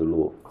students of the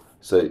law.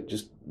 So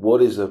just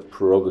what is a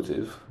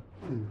prerogative?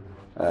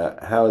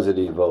 How has it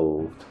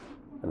evolved?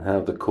 and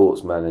how the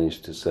courts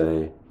managed to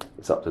say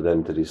it's up to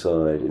them to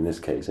decide, in this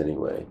case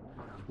anyway,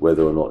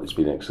 whether or not it's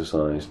been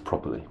exercised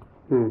properly.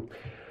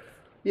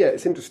 Yeah,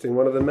 it's interesting.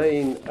 One of the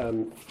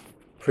main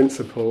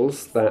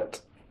principles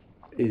that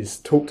is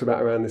talked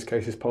about around this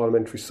case is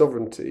parliamentary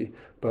sovereignty.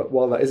 But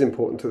while that is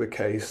important to the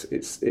case,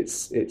 it's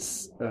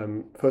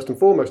first and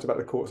foremost about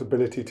the court's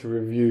ability to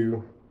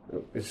review,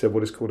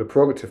 what is called a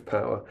prerogative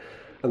power.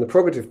 And the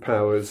prerogative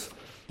powers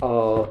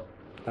are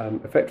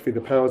effectively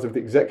the powers of the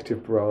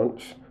executive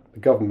branch, the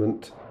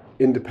government,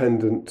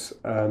 independent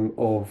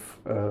of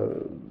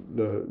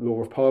the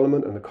law of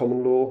Parliament and the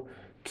common law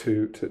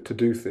to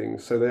do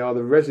things. So they are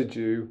the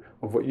residue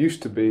of what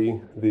used to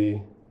be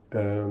the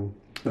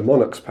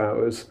monarch's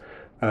powers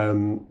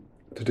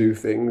to do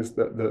things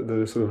that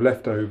are sort of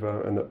left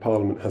over and that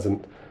Parliament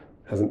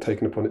hasn't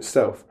taken upon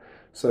itself.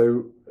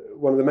 So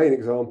one of the main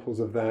examples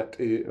of that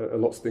are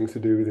lots of things to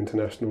do with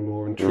international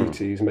law and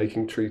treaties,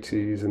 making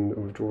treaties and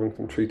withdrawing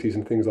from treaties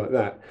and things like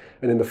that.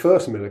 And in the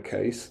first Miller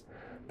case,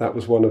 that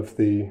was one of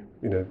the,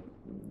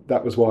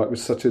 that was why it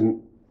was such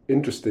an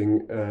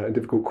interesting and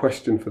difficult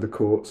question for the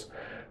courts,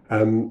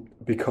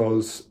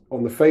 because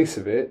on the face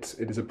of it,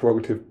 it is a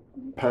prerogative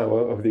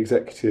power of the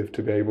executive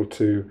to be able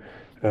to,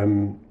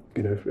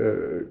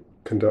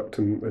 conduct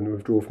and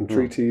withdraw from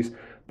treaties.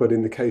 But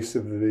in the case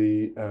of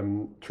the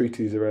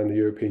treaties around the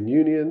European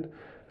Union,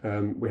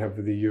 we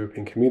have the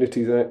European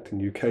Communities Act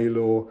and UK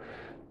law,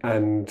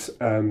 and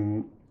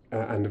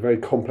a very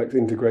complex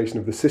integration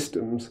of the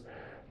systems.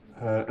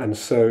 And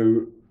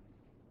so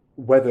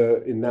whether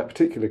in that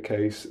particular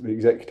case the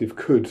executive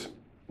could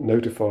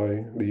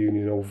notify the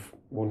Union of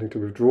wanting to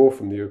withdraw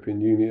from the European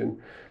Union,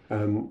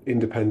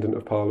 independent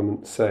of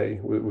Parliament, say,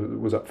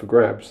 was up for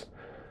grabs.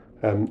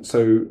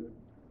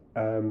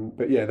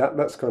 But yeah,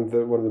 that's kind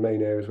of one of the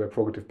main areas where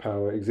prerogative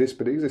power exists,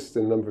 but it exists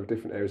in a number of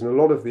different areas. And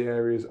a lot of the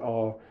areas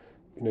are,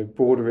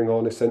 bordering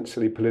on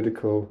essentially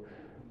political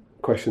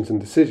questions and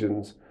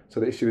decisions. So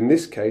the issue in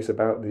this case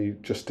about the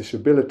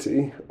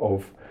justiciability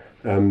of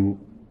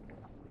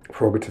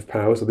prerogative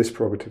powers, or this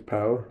prerogative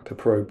power to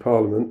probe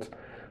Parliament,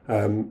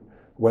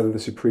 whether the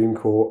Supreme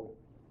Court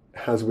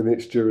has within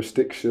its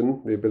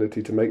jurisdiction the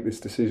ability to make this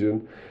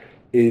decision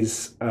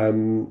is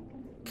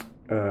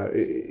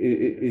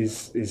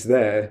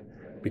there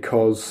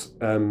because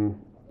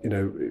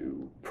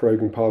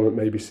proroguing Parliament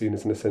may be seen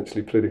as an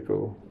essentially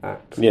political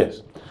act.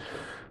 Yes.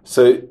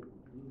 So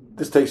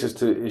this takes us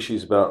to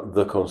issues about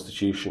the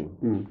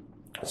Constitution.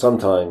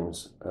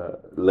 Sometimes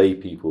lay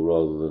people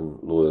rather than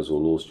lawyers or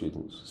law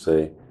students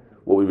say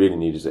what we really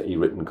need is an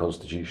e-written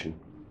Constitution,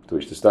 to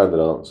which the standard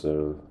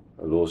answer of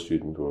a law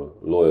student or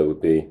a lawyer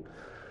would be,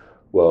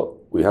 well,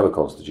 we have a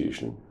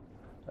Constitution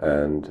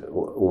and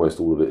almost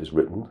all of it is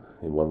written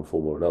in one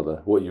form or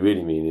another. What you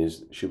really mean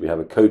is, should we have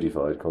a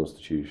codified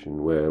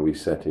Constitution where we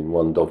set in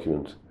one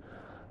document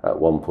at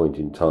one point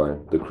in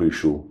time the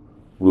crucial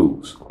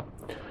rules,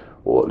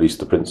 or at least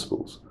the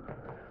principles?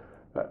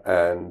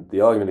 And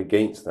the argument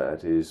against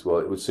that is, well,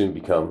 it would soon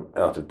become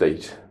out of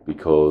date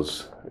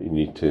because you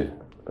need to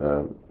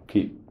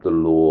keep the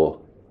law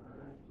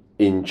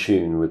in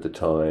tune with the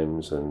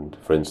times. And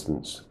for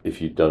instance,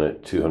 if you'd done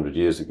it 200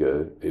 years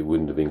ago, it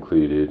wouldn't have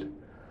included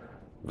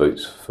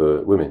votes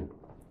for women.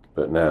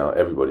 But now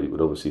everybody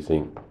would obviously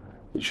think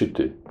it should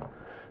do.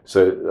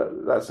 So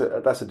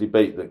that's a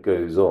debate that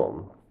goes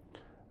on.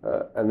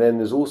 And then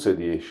there's also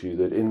the issue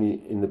that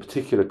in the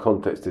particular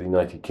context of the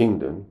United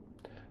Kingdom,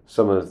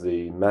 some of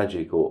the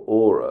magic or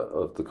aura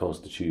of the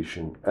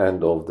Constitution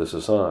and of the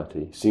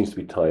society seems to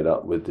be tied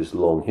up with this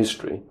long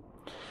history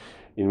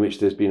in which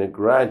there's been a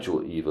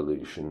gradual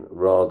evolution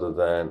rather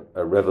than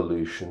a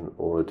revolution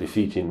or a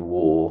defeat in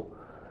war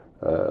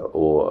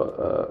or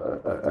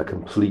a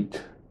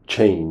complete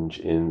change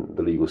in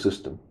the legal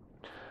system.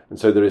 And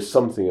so there is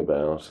something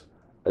about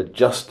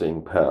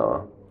adjusting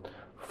power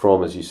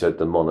from, as you said,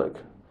 the monarch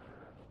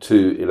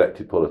to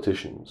elected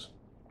politicians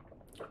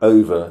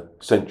over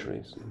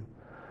centuries.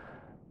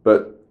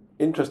 But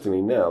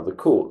interestingly now, the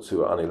courts,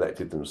 who are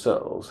unelected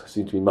themselves,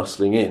 seem to be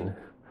muscling in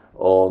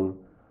on,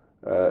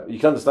 you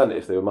can understand it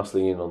if they were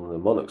muscling in on the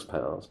monarch's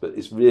powers, but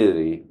it's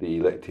really the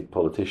elected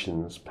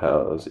politicians'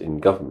 powers in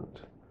government.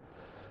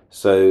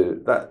 So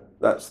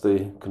that's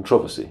the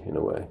controversy in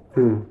a way.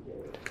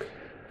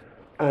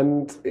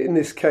 And in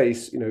this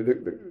case,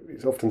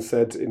 it's often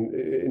said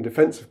in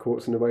defence of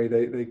courts, in a way,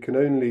 they can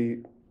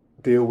only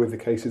deal with the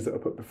cases that are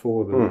put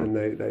before them, and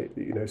they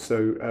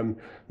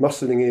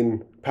muscling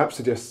in perhaps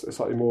suggests a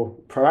slightly more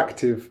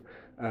proactive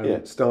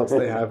stance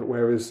they have,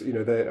 whereas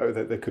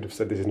they could have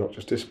said this is not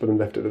just discipline and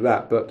left it at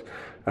that. But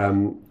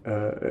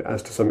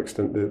as to some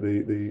extent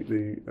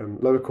the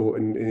lower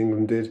court in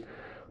England did,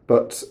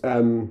 but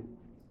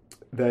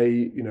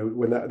they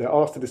when they're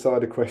asked to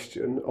decide a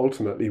question,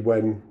 ultimately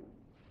when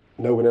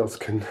no one else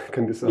can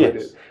decide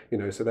it.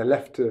 So they're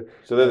left to.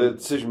 So they're the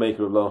decision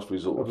maker of last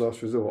resort. Of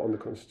last resort on the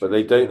Constitution. But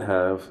they don't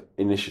have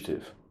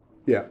initiative.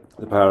 Yeah.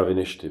 The power of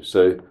initiative.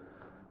 So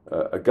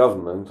a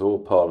government or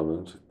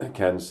Parliament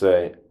can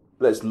say,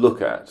 let's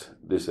look at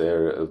this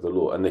area of the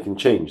law, and they can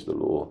change the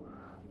law,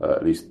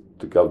 at least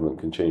the government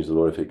can change the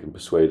law if it can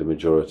persuade a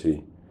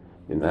majority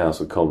in the House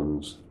of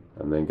Commons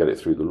and then get it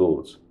through the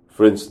Lords.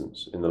 For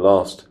instance, in the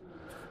last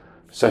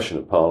session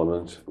of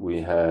Parliament,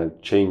 we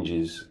had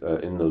changes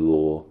in the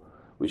law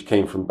which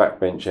came from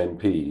backbench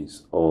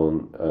MPs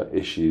on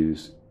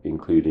issues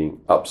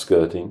including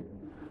upskirting,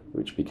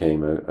 which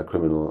became a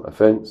criminal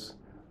offence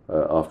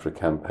after a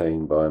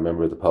campaign by a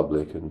member of the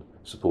public and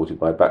supported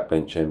by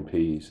backbench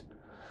MPs,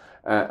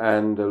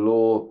 and a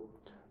law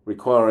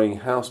requiring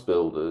house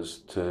builders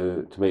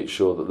to make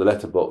sure that the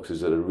letterbox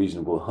is at a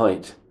reasonable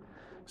height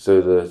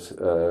so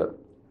that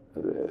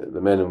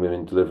the men and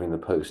women delivering the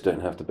post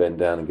don't have to bend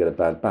down and get a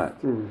bad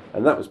back. And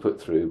that was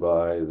put through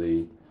by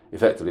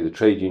effectively the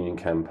trade union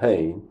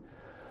campaign,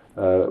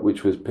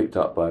 which was picked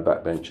up by a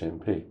backbench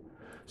MP.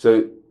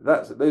 So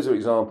those are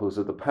examples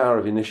of the power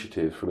of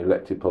initiative from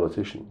elected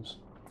politicians,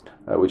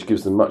 which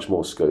gives them much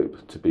more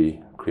scope to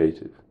be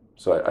creative.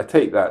 So I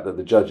take that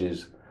the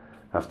judges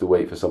have to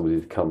wait for somebody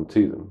to come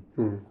to them.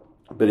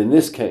 But in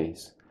this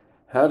case,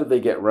 how did they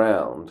get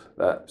round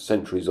that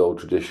centuries-old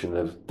tradition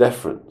of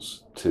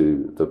deference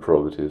to the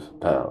prerogative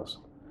powers?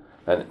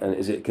 And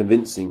is it a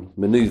convincing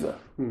manoeuvre?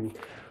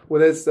 Well,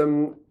 there's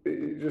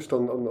just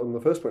on the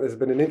first point, there's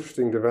been an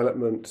interesting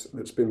development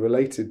that's been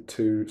related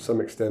to some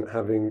extent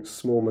having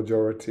small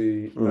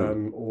majority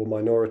or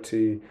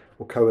minority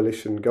or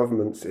coalition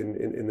governments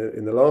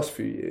in the last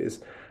few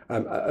years,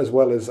 as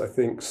well as I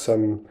think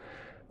some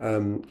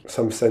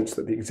sense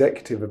that the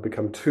executive have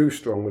become too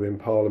strong within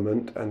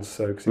Parliament, and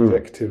so because the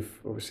executive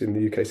obviously in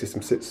the UK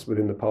system sits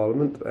within the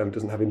Parliament,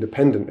 doesn't have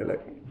independent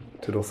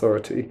elected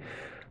authority,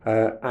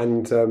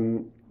 and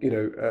so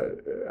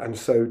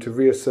to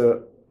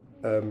reassert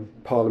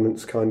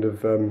Parliament's kind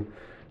of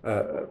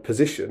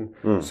position.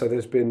 So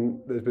there's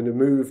been a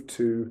move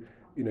to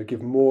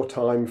give more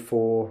time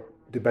for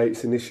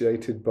debates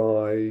initiated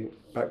by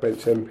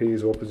backbench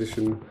MPs or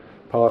opposition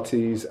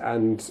parties,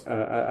 and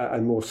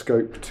more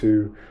scope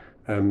to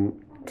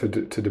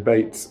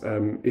debate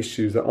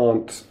issues that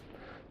aren't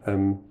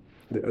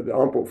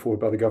brought forward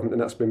by the government,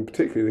 and that's been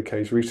particularly the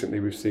case recently.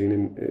 We've seen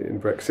in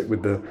Brexit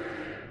with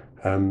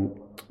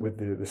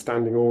the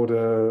standing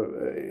order,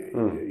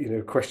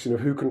 question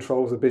of who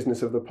controls the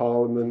business of the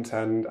Parliament,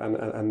 and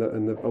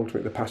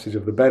ultimately the passage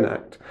of the Benn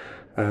Act,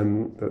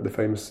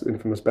 the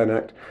infamous Benn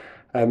Act.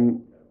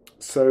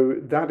 So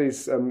that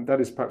is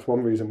perhaps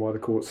one reason why the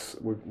courts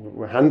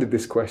were handed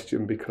this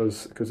question,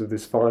 because of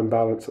this fine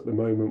balance at the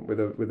moment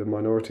with a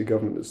minority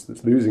government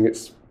that's losing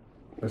its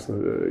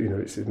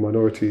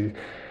minority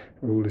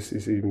rule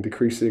is even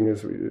decreasing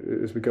as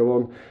we go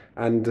on,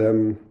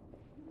 and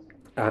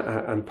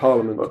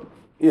Parliament. Well,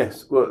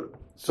 yes, well,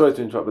 sorry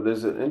to interrupt, but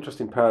there's an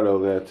interesting parallel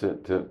there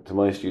to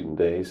my student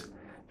days.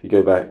 If you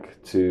go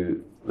back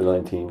to the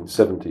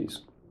 1970s,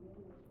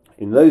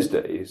 in those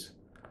days,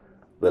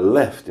 the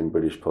left in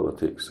British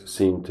politics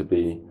seemed to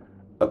be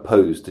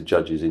opposed to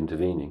judges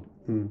intervening,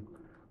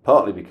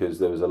 partly because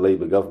there was a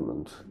Labour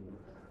government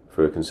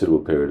for a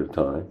considerable period of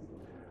time,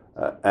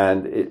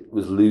 and it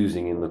was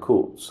losing in the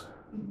courts.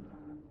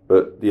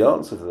 But the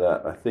answer to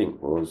that, I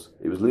think, was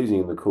it was losing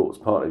in the courts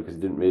partly because it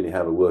didn't really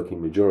have a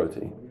working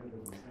majority,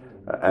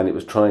 and it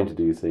was trying to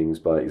do things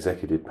by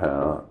executive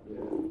power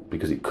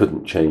because it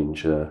couldn't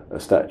change a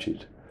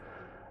statute.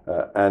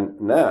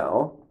 And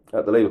now,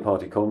 at the Labour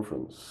Party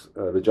conference,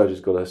 the judges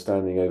got a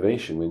standing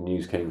ovation when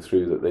news came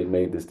through that they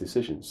made this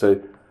decision.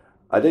 So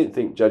I don't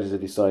think judges are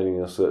deciding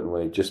in a certain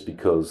way just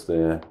because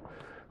they're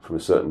from a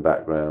certain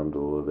background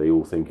or they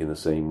all think in the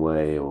same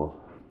way, or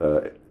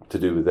to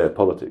do with their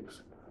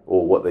politics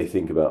or what they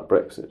think about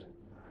Brexit.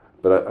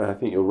 But I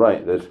think you're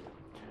right that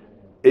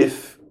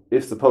if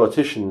the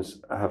politicians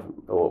have,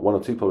 or one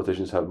or two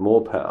politicians have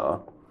more power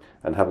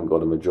and haven't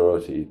got a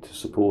majority to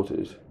support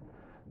it,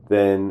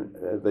 then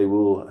they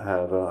will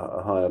have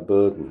a higher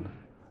burden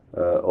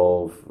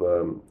of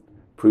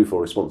proof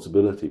or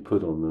responsibility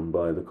put on them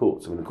by the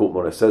courts. I mean, the court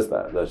more or less says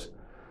that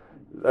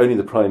only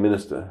the Prime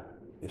Minister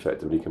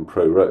effectively can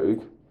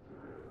prorogue,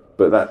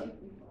 but that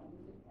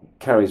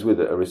carries with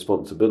it a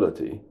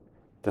responsibility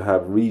to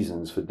have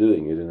reasons for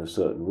doing it in a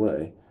certain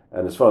way.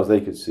 And as far as they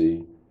could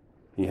see,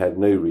 he had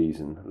no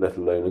reason, let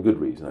alone a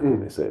good reason, I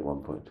think they say at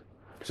one point.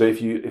 So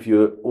if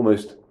you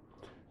almost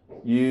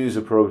use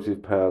a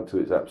prerogative power to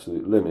its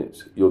absolute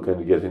limits, you're going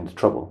to get into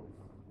trouble.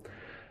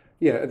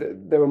 Yeah,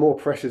 there are more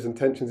pressures and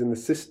tensions in the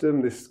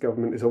system. This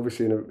government is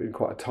obviously in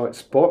quite a tight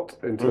spot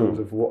in terms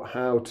of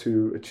how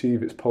to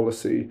achieve its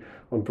policy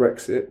on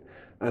Brexit,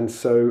 and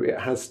so it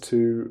has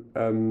to,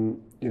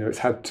 it's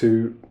had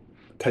to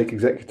take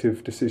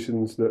executive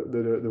decisions that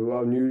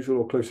are unusual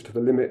or closer to the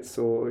limits,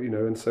 or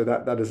and so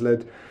that has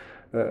led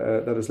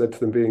to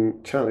them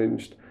being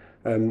challenged.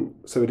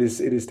 So it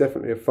is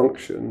definitely a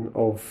function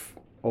of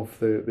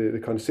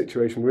the kind of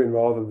situation we're in,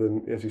 rather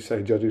than, as you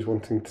say, judges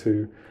wanting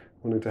to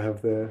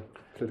have their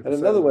political.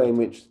 And another way in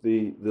which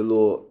the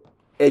law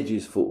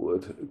edges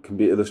forward can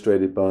be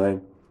illustrated by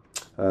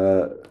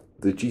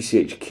the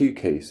GCHQ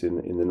case in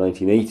the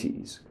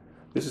 1980s.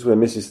 This is where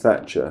Mrs.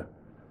 Thatcher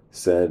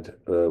said,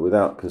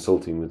 without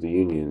consulting with the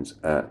unions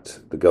at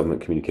the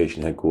government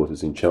communication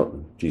headquarters in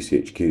Cheltenham,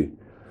 GCHQ,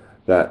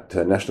 that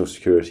national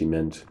security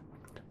meant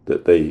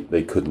that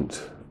they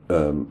couldn't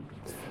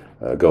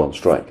go on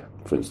strike,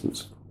 for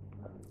instance.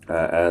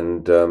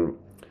 And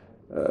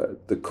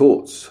the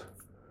courts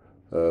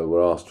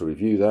were asked to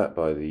review that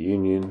by the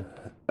union,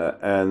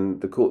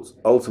 and the courts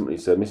ultimately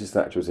said Mrs.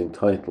 Thatcher was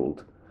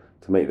entitled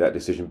to make that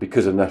decision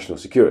because of national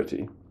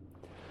security,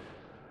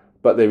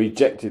 but they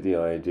rejected the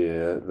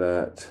idea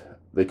that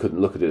they couldn't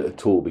look at it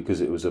at all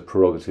because it was a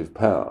prerogative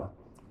power,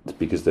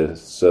 because they're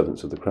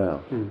servants of the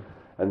crown.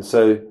 And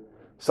so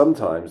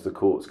sometimes the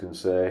courts can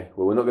say,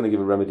 well, we're not going to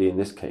give a remedy in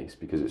this case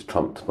because it's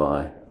trumped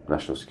by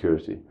national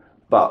security,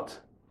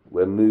 but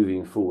we're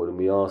moving forward and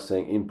we are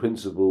saying in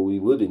principle we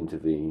would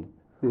intervene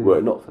were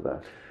it not for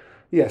that.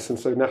 Yes, and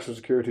so national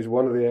security is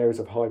one of the areas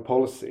of high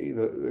policy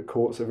that the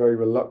courts are very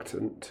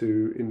reluctant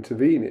to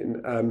intervene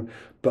in.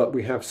 But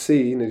we have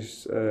seen,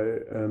 as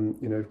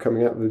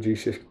coming out of the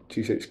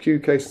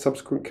GCHQ case and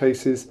subsequent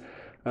cases,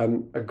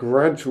 a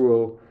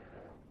gradual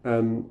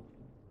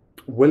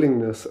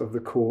willingness of the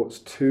courts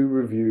to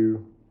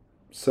review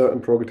certain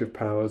prerogative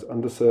powers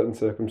under certain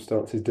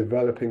circumstances,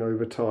 developing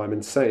over time,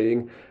 and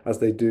saying, as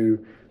they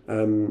do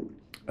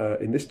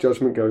in this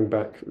judgment, going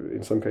back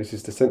in some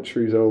cases to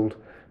centuries-old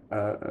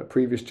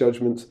previous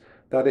judgments,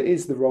 that it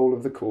is the role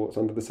of the courts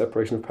under the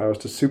separation of powers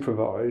to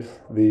supervise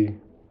the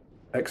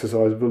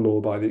exercise of the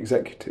law by the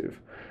executive.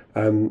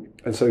 And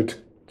so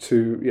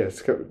to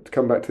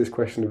come back to this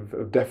question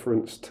of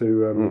deference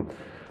to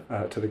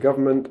the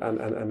government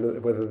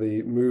and whether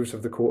the moves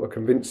of the court are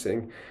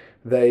convincing,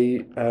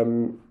 they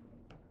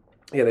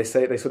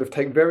say they sort of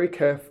take very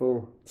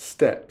careful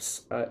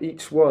steps,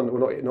 each one,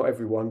 well not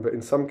every one, but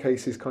in some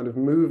cases kind of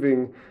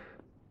moving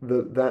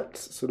that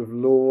sort of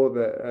law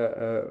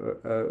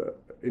that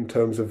in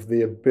terms of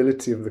the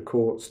ability of the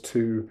courts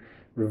to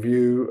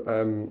review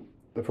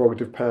the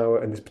prerogative power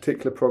and this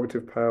particular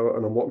prerogative power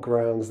and on what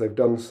grounds they've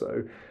done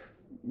so,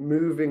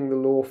 moving the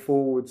law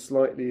forward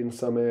slightly in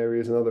some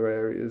areas and other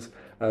areas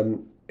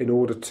in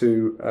order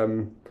to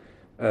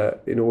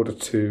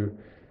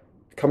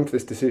come to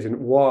this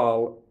decision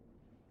while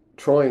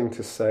trying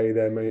to say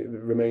they're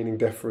remaining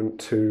deferent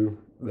to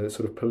the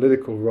sort of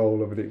political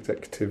role of the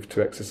executive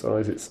to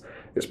exercise its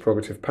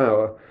prerogative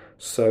power.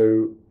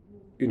 So,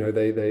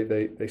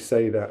 they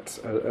say that,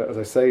 as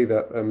I say,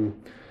 that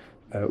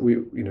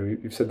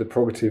you've said the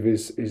prerogative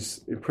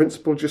is in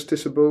principle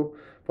justiciable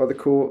by the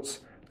courts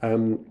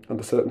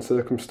under certain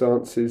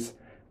circumstances,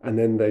 and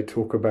then they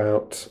talk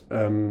about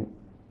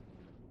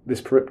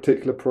this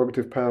particular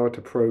prerogative power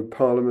to probe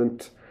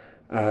Parliament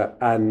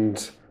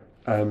and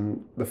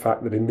the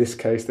fact that in this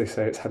case they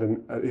say it's had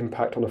an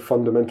impact on a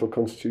fundamental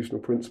constitutional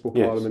principle,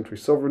 yes, parliamentary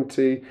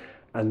sovereignty,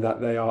 and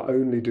that they are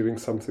only doing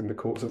something the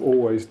courts have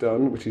always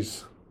done, which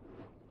is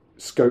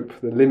scope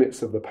the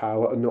limits of the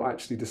power and not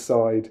actually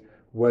decide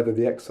whether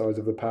the exercise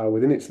of the power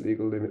within its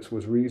legal limits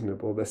was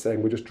reasonable. They're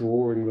saying we're just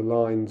drawing the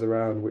lines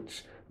around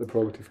which the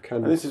prerogative can...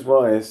 And this is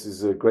why this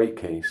is a great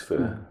case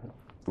for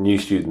new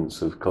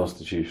students of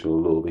constitutional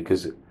law,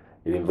 because it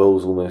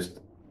involves almost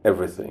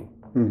everything.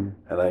 And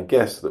I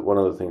guess that one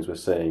of the things we're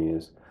saying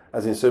is,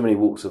 as in so many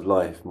walks of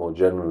life more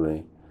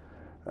generally,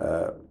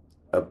 a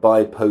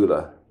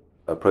bipolar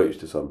approach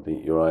to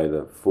something, you're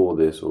either for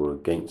this or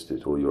against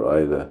it, or you're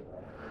either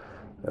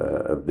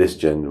of this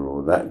gender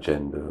or that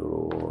gender,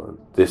 or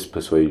this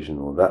persuasion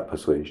or that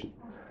persuasion,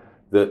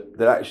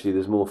 that actually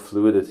there's more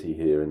fluidity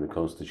here in the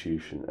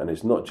Constitution, and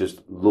it's not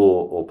just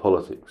law or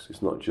politics,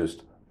 it's not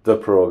just the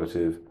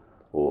prerogative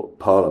or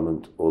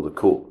Parliament or the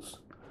courts,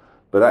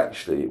 but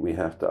actually we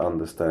have to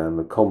understand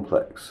the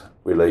complex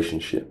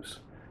relationships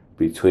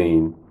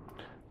between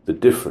the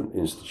different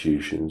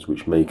institutions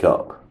which make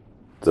up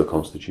the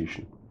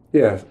Constitution.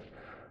 Yeah,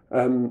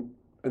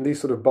 and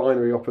these sort of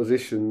binary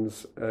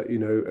oppositions,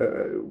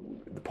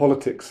 the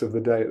politics of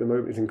the day at the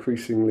moment is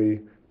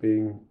increasingly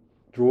being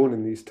drawn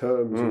in these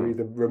terms. You're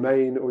either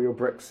Remain or you're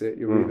Brexit.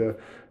 You're either,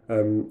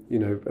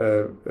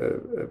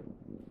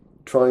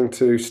 trying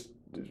to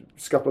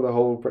scupper the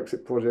whole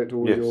Brexit project,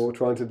 or you're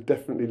trying to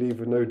definitely leave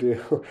with no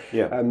deal.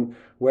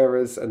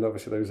 Whereas, and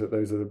obviously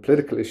those are the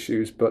political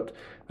issues, but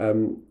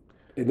in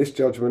this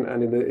judgment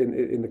and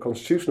in the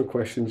constitutional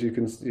questions, you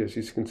can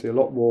see a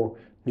lot more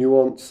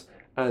nuance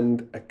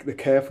and the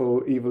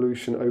careful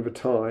evolution over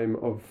time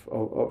of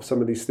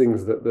some of these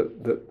things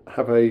that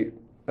have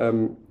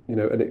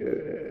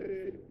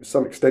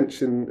some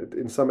extension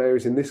in some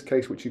areas in this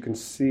case, which you can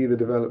see the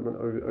development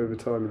over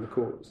time in the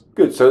courts.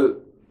 Good.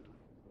 So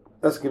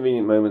that's a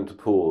convenient moment to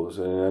pause,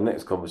 and in our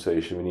next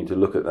conversation we need to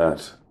look at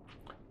that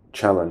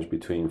challenge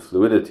between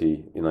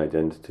fluidity in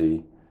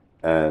identity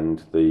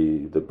and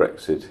the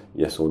Brexit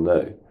yes or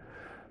no.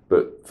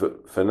 But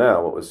for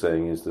now, what we're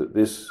saying is that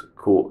this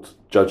court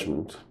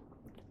judgment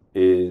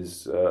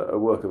is a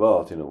work of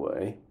art in a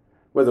way,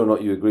 whether or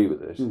not you agree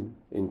with it,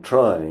 in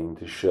trying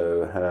to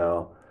show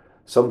how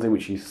something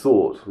which you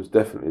thought was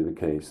definitely the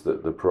case,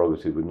 that the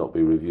prerogative would not be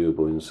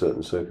reviewable in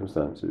certain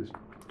circumstances,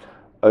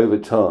 over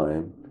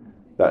time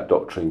that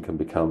doctrine can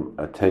become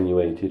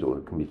attenuated or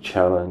it can be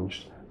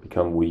challenged,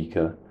 become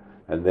weaker,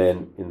 and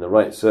then in the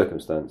right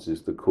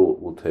circumstances the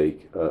court will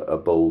take a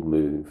bold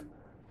move,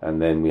 and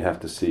then we have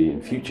to see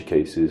in future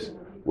cases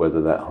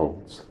whether that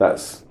holds.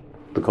 That's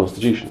the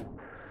Constitution.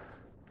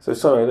 So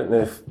sorry, I don't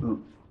know if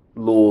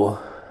law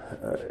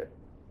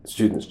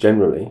students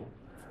generally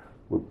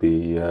would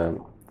be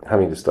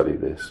having to study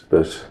this,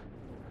 but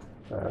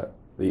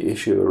the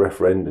issue of a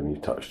referendum you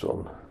touched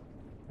on,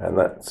 and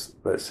that's,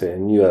 let's say, a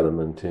new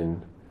element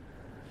in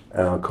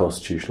our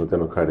constitutional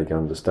democratic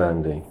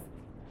understanding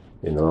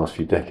in the last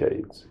few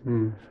decades.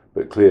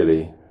 But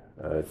clearly,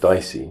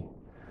 Dicey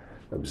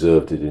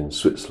observed it in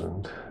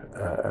Switzerland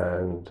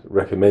and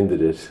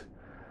recommended it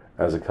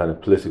as a kind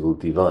of political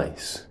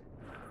device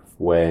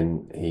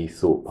when he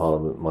thought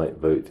Parliament might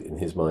vote, in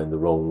his mind, the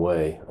wrong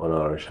way on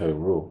Irish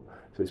Home Rule.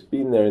 So it's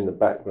been there in the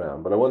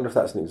background, but I wonder if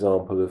that's an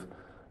example of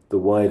the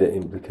wider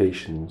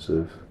implications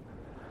of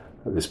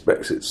this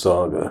Brexit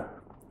saga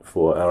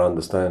for our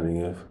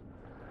understanding of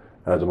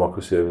our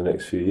democracy over the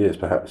next few years,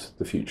 perhaps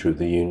the future of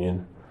the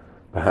Union,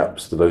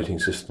 perhaps the voting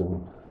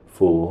system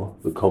for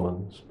the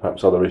Commons,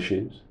 perhaps other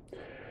issues.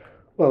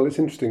 Well, it's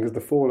interesting because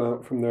the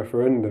fallout from the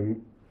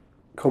referendum,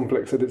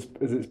 complex as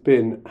it's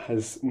been,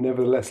 has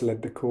nevertheless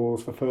led to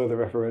calls for further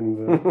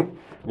referenda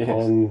Yes.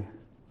 on,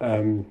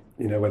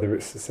 whether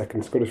it's the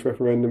second Scottish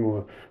referendum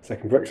or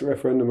second Brexit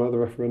referendum or other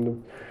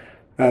referendum.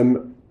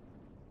 And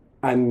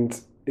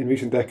in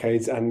recent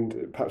decades,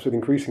 and perhaps with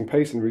increasing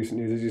pace in recent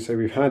years, as you say,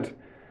 we've had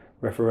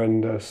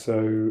referenda.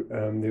 So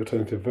the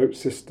alternative vote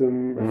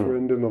system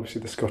referendum,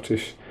 obviously the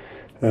Scottish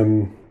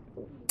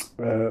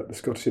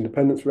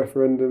independence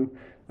referendum,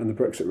 and the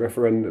Brexit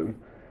referendum.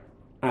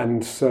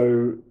 And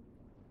so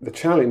the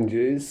challenge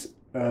is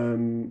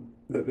that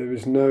there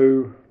is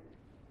no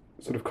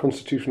sort of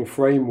constitutional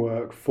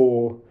framework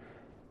for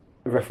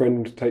a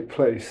referendum to take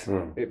place.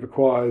 It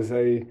requires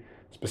a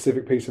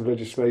specific piece of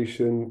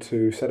legislation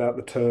to set out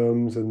the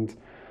terms and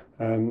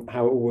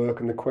how it will work,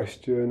 and the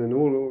question, and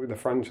all the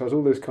franchise,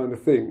 all those kind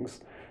of things.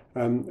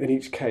 In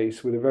each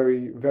case, with a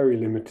very, very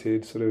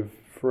limited sort of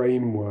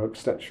framework,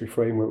 statutory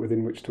framework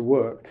within which to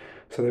work.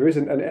 So there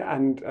isn't,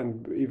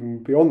 and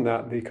even beyond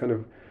that, the kind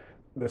of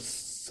the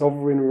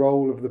sovereign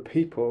role of the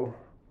people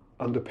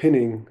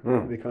underpinning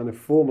the kind of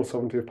formal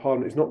sovereignty of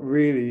Parliament is not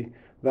really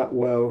that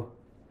well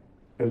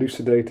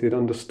elucidated,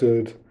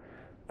 understood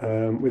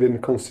within the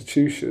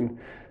Constitution.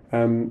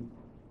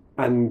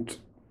 And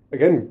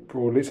again,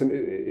 broadly,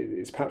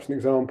 it's perhaps an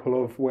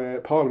example of where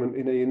Parliament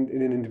in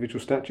an individual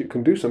statute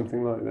can do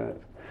something like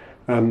that.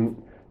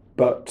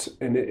 But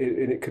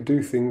it could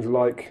do things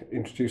like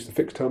introduce the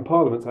Fixed Term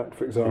Parliaments Act,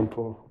 for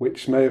example,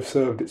 which may have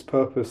served its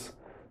purpose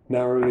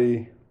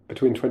narrowly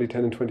between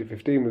 2010 and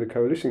 2015 with a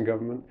coalition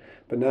government,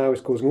 but now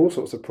it's causing all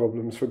sorts of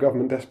problems for a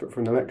government desperate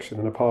for an election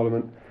and a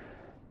Parliament,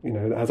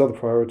 that has other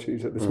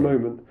priorities at this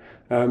moment.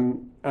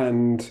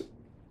 And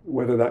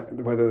whether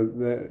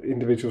the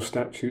individual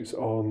statutes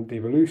on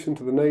devolution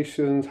to the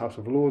nations, House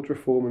of Lords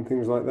reform, and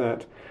things like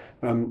that,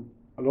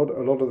 a lot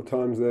of the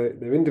times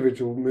they're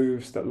individual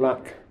moves that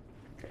lack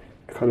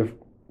a kind of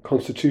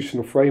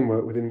constitutional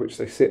framework within which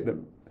they sit,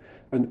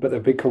 but they're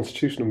big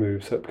constitutional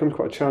moves, so it becomes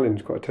quite a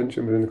challenge, quite a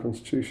tension within the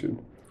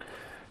Constitution.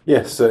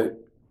 Yes, so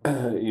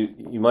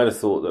you might have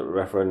thought that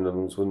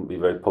referendums wouldn't be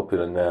very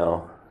popular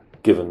now,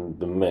 given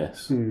the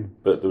mess,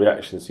 but the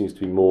reaction seems to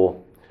be more,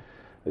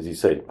 as you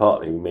say,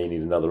 partly we may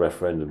need another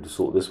referendum to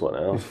sort this one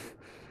out,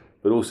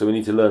 but also we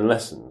need to learn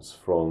lessons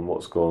from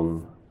what's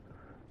gone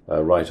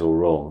right or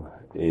wrong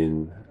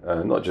in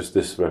not just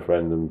this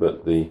referendum,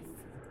 but the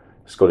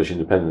Scottish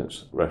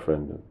independence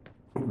referendum.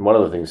 One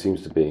of the things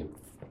seems to be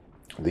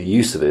the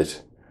use of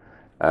it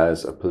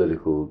as a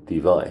political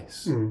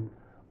device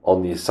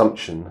on the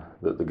assumption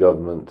that the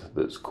government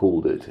that's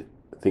called it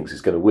thinks it's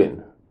going to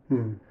win,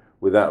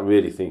 without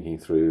really thinking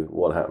through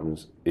what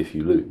happens if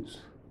you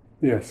lose.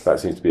 Yes. That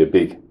seems to be a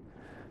big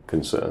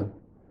concern.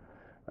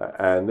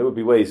 And there would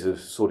be ways of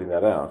sorting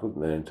that out,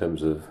 wouldn't there, in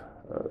terms of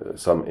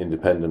some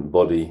independent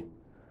body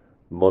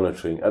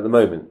monitoring. At the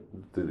moment,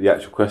 the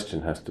actual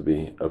question has to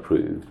be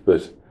approved,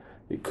 but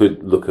it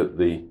could look at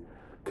the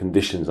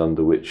conditions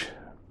under which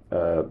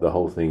the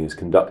whole thing is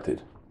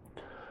conducted.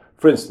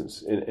 For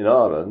instance, in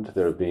Ireland,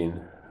 there have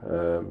been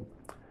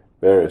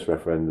various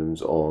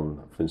referendums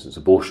on, for instance,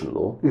 abortion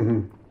law,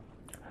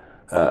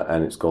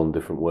 and it's gone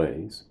different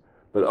ways.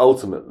 But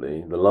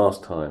ultimately, the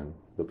last time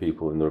the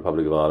people in the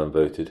Republic of Ireland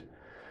voted,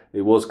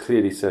 it was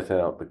clearly set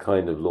out the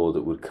kind of law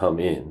that would come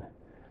in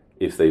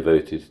if they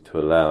voted to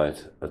allow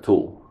it at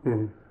all.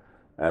 And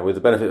with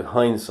the benefit of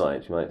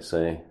hindsight, you might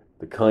say,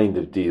 the kind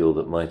of deal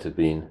that might have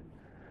been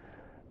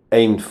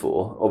aimed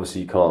for,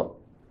 obviously you can't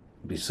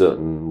be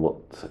certain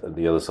what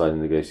the other side in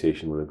the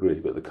negotiation will agree,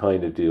 but the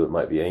kind of deal that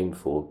might be aimed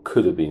for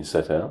could have been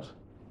set out,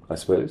 I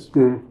suppose.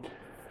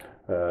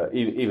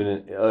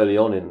 Even early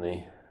on in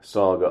the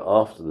saga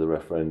after the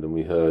referendum,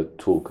 we heard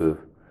talk of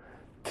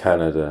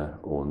Canada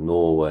or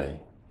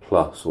Norway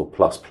plus or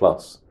plus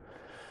plus.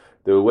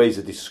 There were ways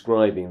of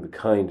describing the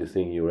kind of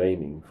thing you're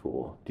aiming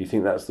for. Do you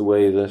think that's the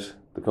way that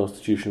the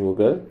Constitution will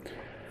go?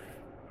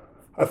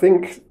 I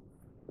think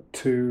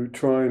to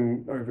try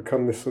and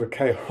overcome this sort of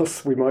chaos,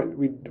 if we're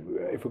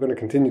going to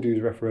continue to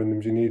use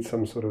referendums, you need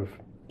some sort of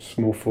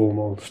small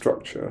formal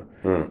structure.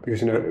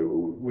 Because,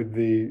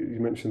 you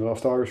mentioned the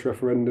last Irish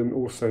referendum,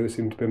 also there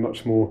seemed to be a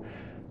much more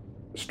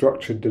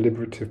structured,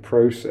 deliberative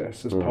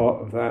process as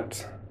part of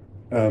that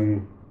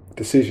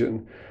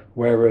decision,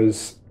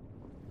 whereas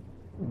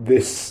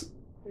this,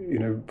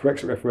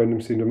 Brexit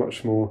referendum seemed a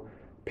much more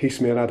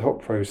piecemeal ad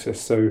hoc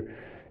process. So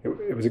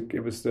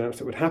it was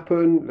announced it would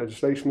happen,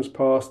 legislation was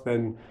passed,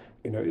 then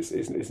it's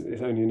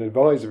only an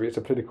advisory, it's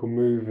a political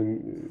move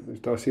in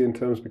Darcynian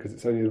terms because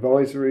it's only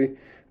advisory,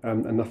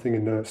 and nothing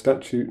in the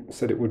statute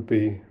said it would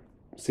be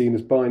seen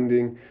as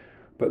binding.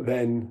 But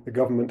then the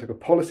government took a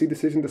policy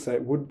decision to say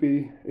it would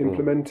be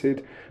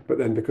implemented. But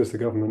then because the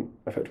government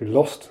effectively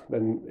lost,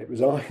 then it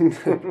resigned.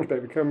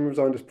 David Cameron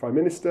resigned as Prime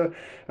Minister.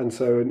 And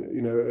so,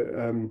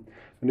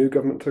 a new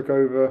government took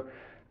over.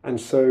 And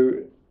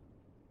so,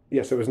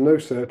 yes, there was no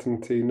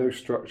certainty, no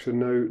structure,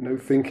 no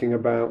thinking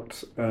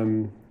about,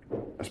 I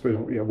suppose,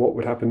 what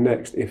would happen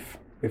next if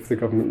the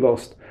government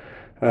lost,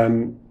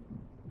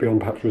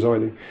 beyond perhaps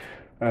resigning.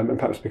 And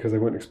perhaps because they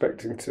weren't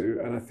expecting to.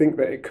 And I think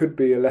that it could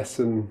be a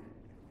lesson,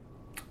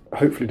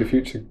 hopefully, to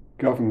future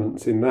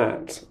governments in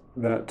that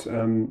they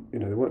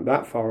weren't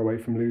that far away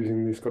from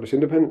losing the Scottish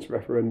independence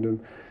referendum,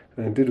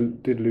 and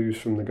did lose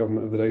from the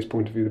government of the day's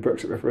point of view the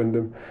Brexit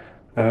referendum.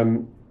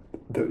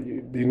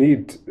 There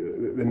needs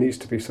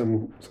to be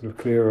some sort of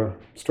clearer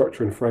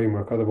structure and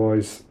framework.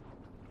 Otherwise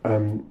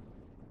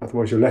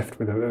you're left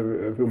with a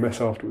real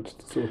mess afterwards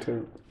to sort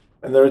out.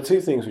 And there are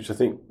two things which I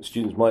think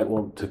students might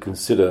want to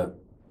consider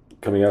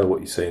coming out of what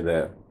you say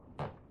there.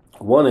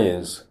 One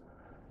is,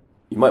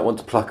 you might want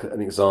to pluck an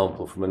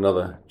example from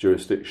another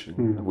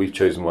jurisdiction. We've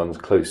chosen ones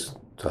close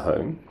to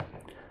home.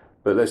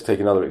 But let's take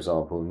another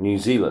example. New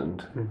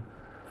Zealand,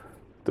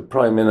 the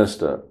Prime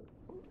Minister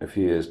a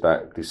few years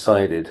back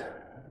decided,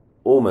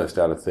 almost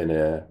out of thin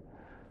air,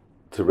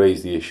 to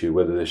raise the issue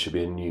whether there should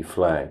be a new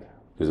flag,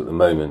 because at the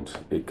moment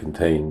it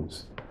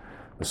contains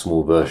a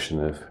small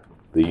version of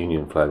the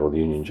Union flag or the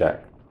Union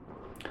Jack.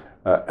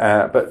 But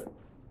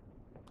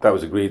that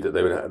was agreed that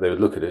they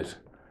would look at it.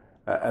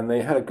 And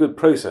they had a good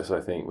process, I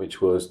think, which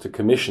was to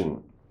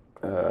commission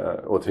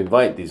or to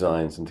invite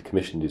designs and to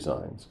commission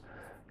designs,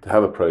 to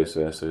have a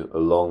process, a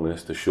long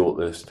list, a short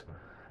list.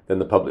 Then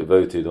the public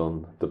voted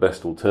on the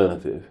best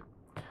alternative.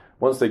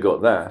 Once they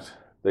got that,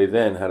 they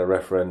then had a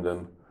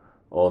referendum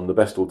on the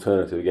best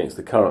alternative against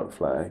the current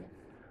flag,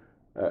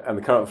 and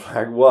the current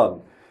flag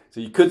won. So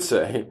you could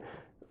say,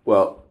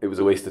 well, it was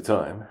a waste of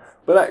time,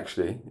 but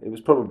actually it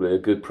was probably a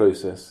good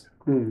process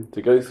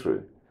to go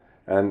through.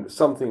 And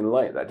something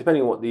like that,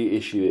 depending on what the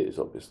issue is,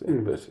 obviously,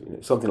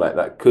 but something like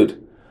that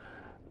could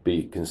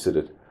be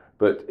considered.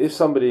 But if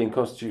somebody in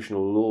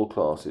constitutional law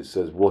classes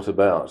says, what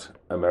about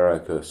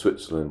America,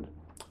 Switzerland,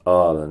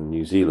 Ireland,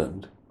 New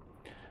Zealand,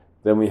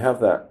 then we have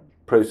that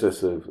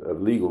process of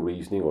legal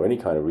reasoning or any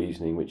kind of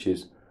reasoning, which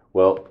is,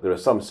 well, there are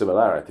some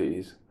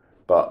similarities,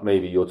 but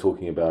maybe you're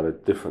talking about a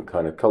different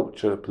kind of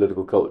culture,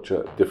 political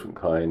culture, different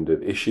kind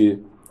of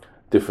issue,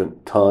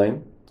 different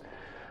time.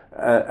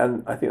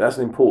 And I think that's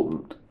an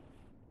important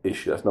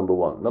issue. That's number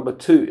one. Number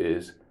two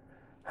is,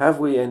 have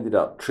we ended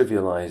up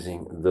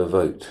trivializing the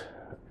vote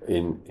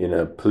in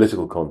a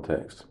political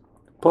context?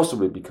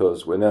 Possibly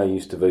because we're now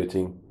used to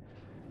voting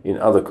in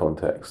other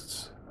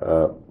contexts.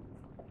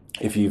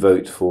 If you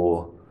vote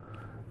for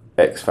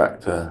X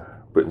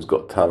Factor, Britain's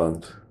Got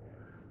Talent,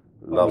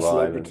 Love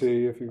Island,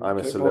 I'm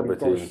a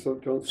Celebrity,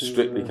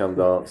 Strictly Come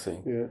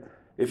Dancing. Yeah.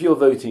 If you're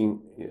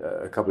voting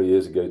a couple of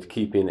years ago to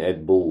keep in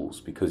Ed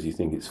Balls because you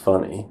think it's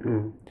funny,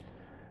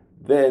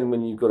 then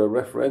when you've got a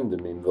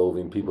referendum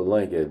involving people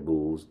like Ed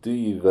Balls, do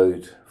you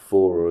vote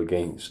for or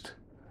against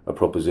a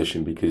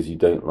proposition because you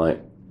don't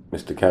like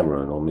Mr.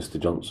 Cameron or Mr.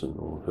 Johnson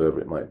or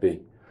whoever it might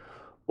be?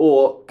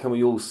 Or can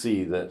we all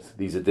see that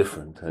these are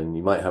different and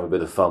you might have a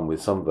bit of fun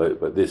with some vote,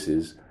 but this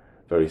is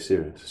very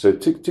serious? So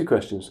two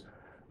questions.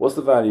 What's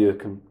the value of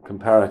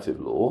comparative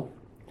law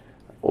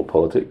or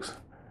politics?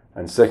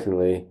 And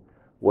secondly,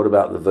 what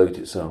about the vote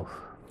itself?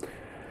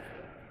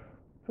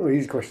 Oh,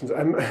 easy questions.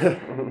 By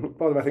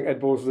the way, I think Ed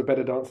Balls was a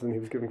better dancer than he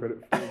was given credit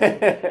for. I thought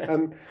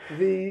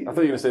you were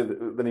going to say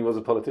that he was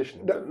a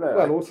politician. No,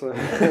 well, also.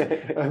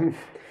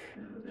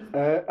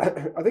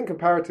 I think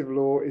comparative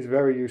law is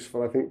very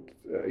useful. I think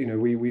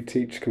we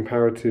teach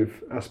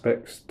comparative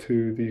aspects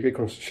to the UK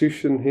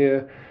Constitution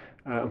here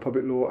and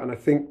public law, and I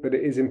think that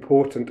it is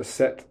important to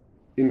set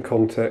in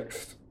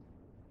context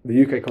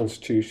the UK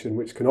Constitution,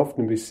 which can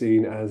often be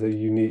seen as a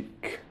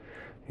unique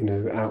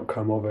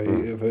outcome of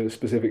a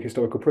specific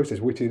historical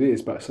process, which it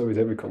is, but so is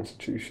every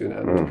constitution,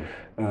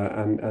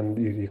 and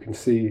you can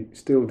see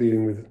still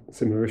dealing with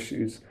similar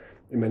issues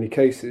in many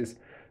cases.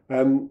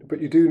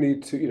 But you do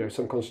need to,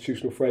 some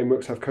constitutional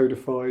frameworks have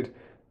codified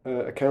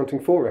accounting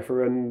for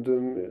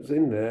referendums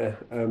in there,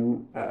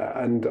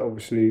 and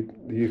obviously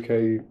the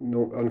UK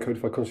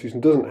uncodified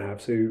constitution doesn't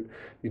have. So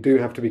you do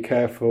have to be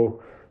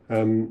careful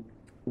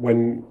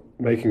when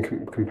making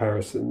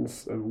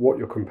comparisons, what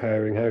you're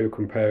comparing, how you're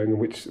comparing, and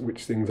which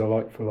things are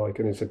like for like.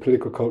 And it's a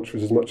political culture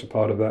is as much a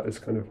part of that as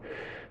kind of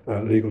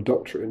legal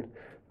doctrine.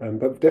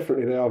 But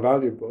definitely they are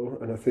valuable,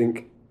 and I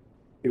think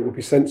it would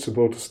be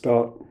sensible to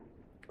start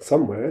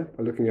somewhere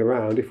by looking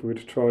around if we were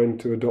to try and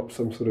to adopt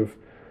some sort of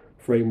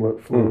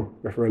framework for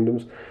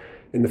referendums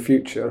in the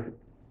future.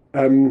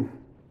 In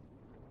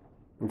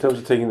terms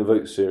of taking the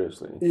vote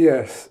seriously?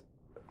 Yes.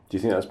 Do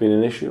you think that's been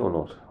an issue or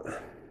not?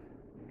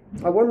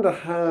 I wonder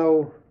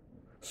how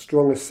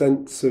strong a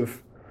sense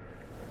of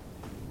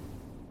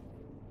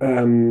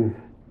the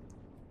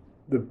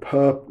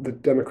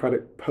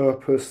democratic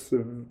purpose,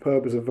 the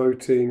purpose of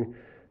voting,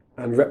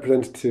 and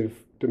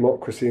representative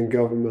democracy in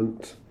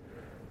government,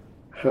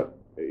 how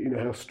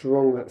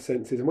strong that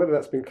sense is, and whether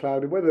that's been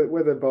clouded,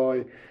 whether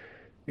by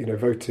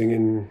voting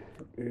in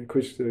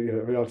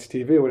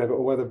reality TV or whatever,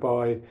 or whether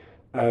by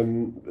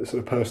sort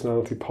of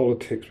personality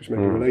politics, which may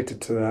be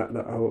related to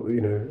that whole,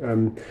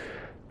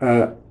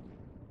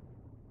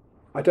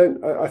 I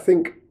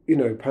think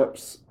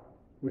perhaps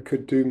we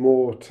could do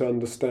more to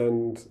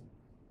understand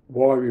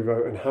why we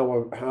vote and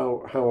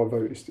how our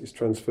vote is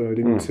transferred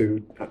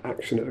into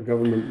action at a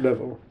government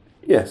level.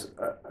 Yes,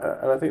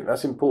 and I think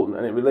that's important,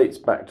 and it relates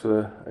back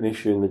to an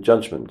issue in the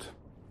judgment,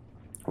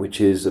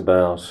 which is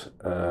about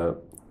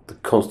the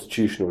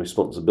constitutional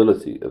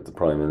responsibility of the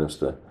Prime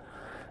Minister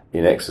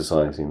in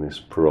exercising this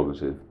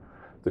prerogative.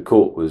 The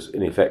court was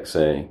in effect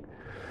saying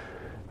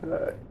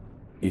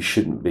you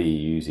shouldn't be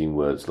using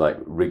words like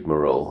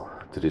rigmarole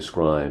to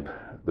describe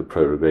the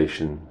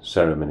prorogation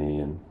ceremony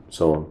and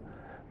so on,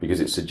 because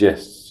it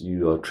suggests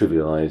you are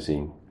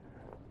trivialising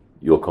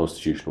your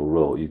constitutional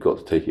role. You've got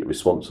to take it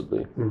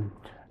responsibly.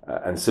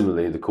 And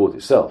similarly, the court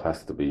itself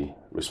has to be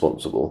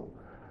responsible.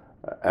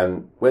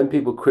 And when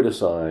people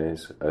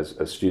criticise, as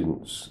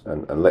students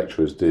and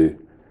lecturers do,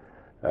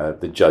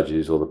 the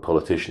judges or the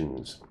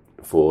politicians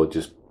for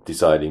just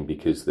deciding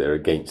because they're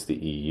against the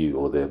EU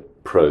or they're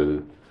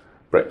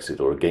pro-Brexit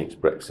or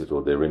against Brexit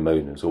or they're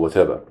Remoaners or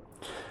whatever,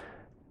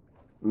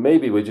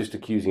 maybe we're just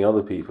accusing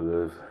other people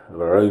of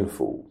our own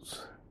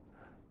faults.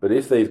 But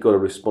if they've got a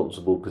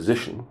responsible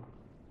position,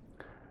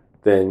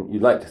 then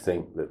you'd like to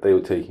think that they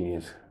were taking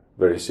it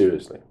very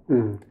seriously.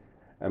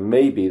 And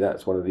maybe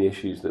that's one of the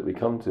issues that we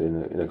come to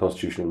in a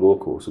constitutional law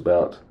course,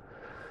 about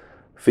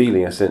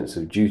feeling a sense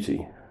of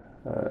duty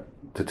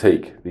to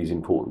take these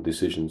important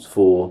decisions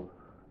for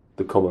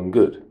the common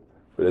good.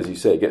 But as you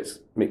say, it gets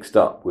mixed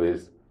up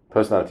with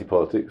personality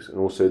politics and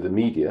also the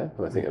media,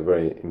 who I think are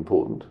very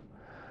important.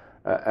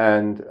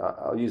 And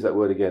I'll use that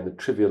word again, the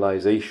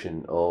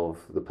trivialisation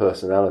of the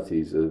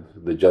personalities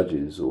of the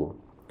judges or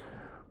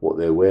what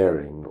they're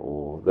wearing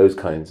or those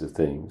kinds of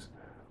things.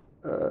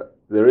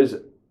 There is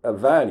a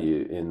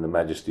value in the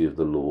majesty of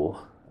the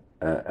law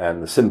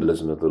and the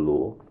symbolism of the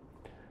law.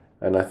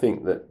 And I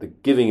think that the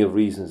giving of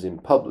reasons in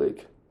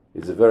public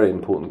is a very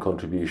important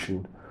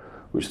contribution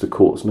which the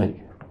courts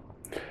make.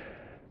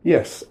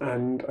 Yes,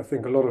 and I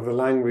think a lot of the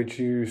language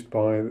used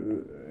by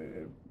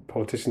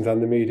politicians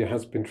and the media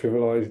has been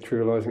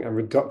trivialising and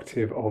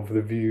reductive of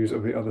the views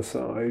of the other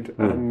side,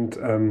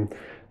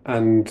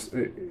 and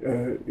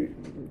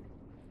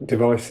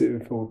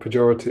divisive or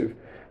pejorative,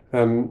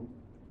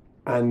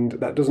 and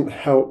that doesn't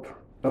help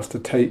us to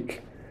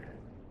take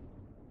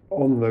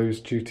on those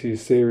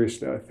duties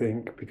seriously, I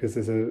think, because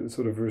there's a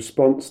sort of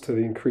response to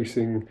the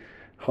increasing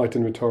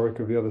heightened rhetoric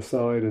of the other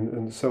side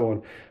and so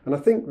on. And I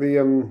think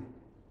the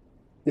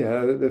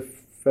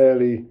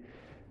fairly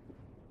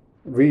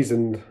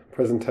reasoned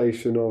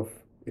presentation of,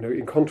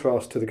 in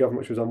contrast to the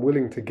government, which was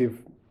unwilling to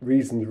give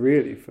reasons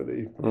really for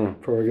the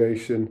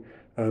prorogation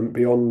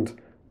beyond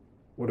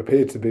what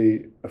appeared to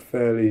be a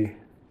fairly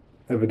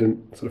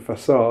evident sort of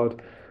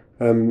facade,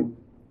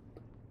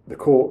 the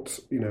court,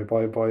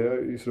 by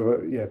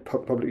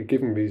publicly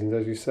giving reasons,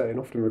 as you say, and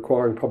often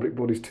requiring public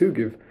bodies to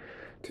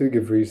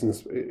give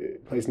reasons,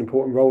 it plays an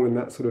important role in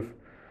that sort of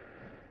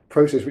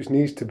process, which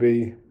needs to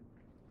be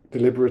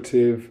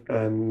deliberative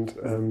and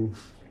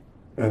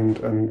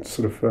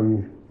sort of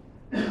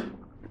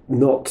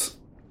not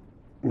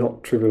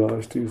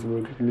trivialised, to use the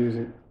word of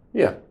music.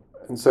 Yeah,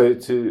 and so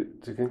to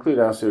conclude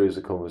our series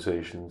of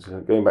conversations,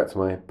 going back to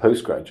my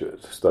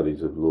postgraduate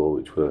studies of law,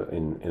 which were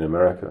in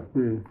America,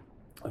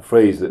 a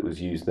phrase that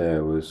was used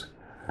there was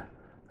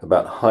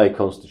about high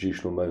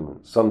constitutional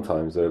moments.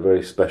 Sometimes there are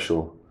very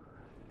special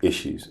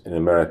issues in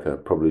America,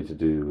 probably to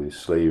do with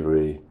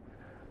slavery,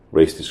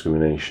 race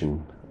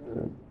discrimination,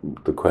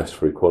 the quest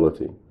for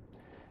equality.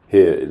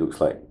 Here it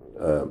looks like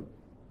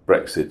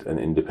Brexit and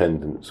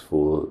independence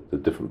for the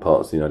different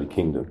parts of the United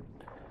Kingdom.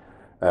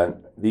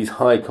 And these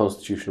high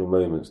constitutional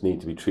moments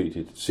need to be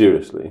treated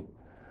seriously.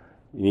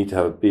 You need to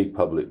have a big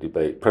public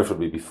debate,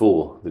 preferably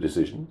before the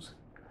decisions.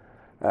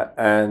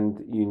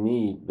 And you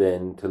need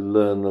then to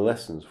learn the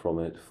lessons from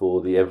it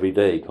for the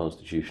everyday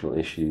constitutional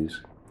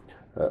issues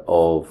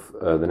of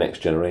the next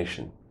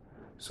generation.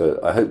 So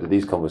I hope that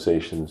these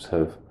conversations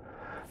have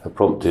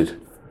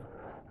prompted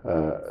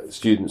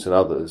students and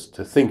others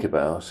to think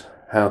about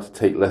how to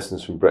take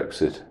lessons from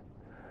Brexit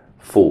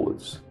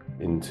forwards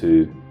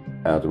into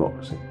our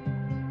democracy.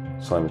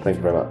 Simon, thank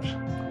you very much.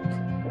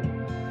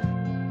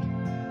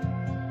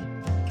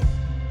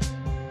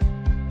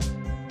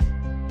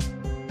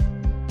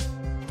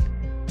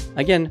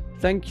 Again,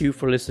 thank you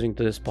for listening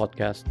to this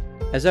podcast.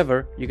 As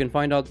ever, you can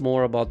find out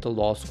more about the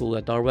law school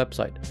at our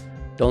website.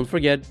 Don't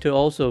forget to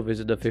also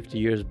visit the 50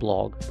 Years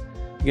blog.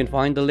 You can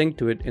find the link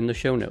to it in the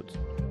show notes.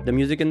 The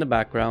music in the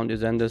background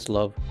is Endless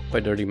Love by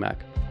Dirty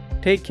Mac.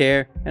 Take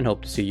care and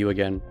hope to see you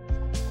again.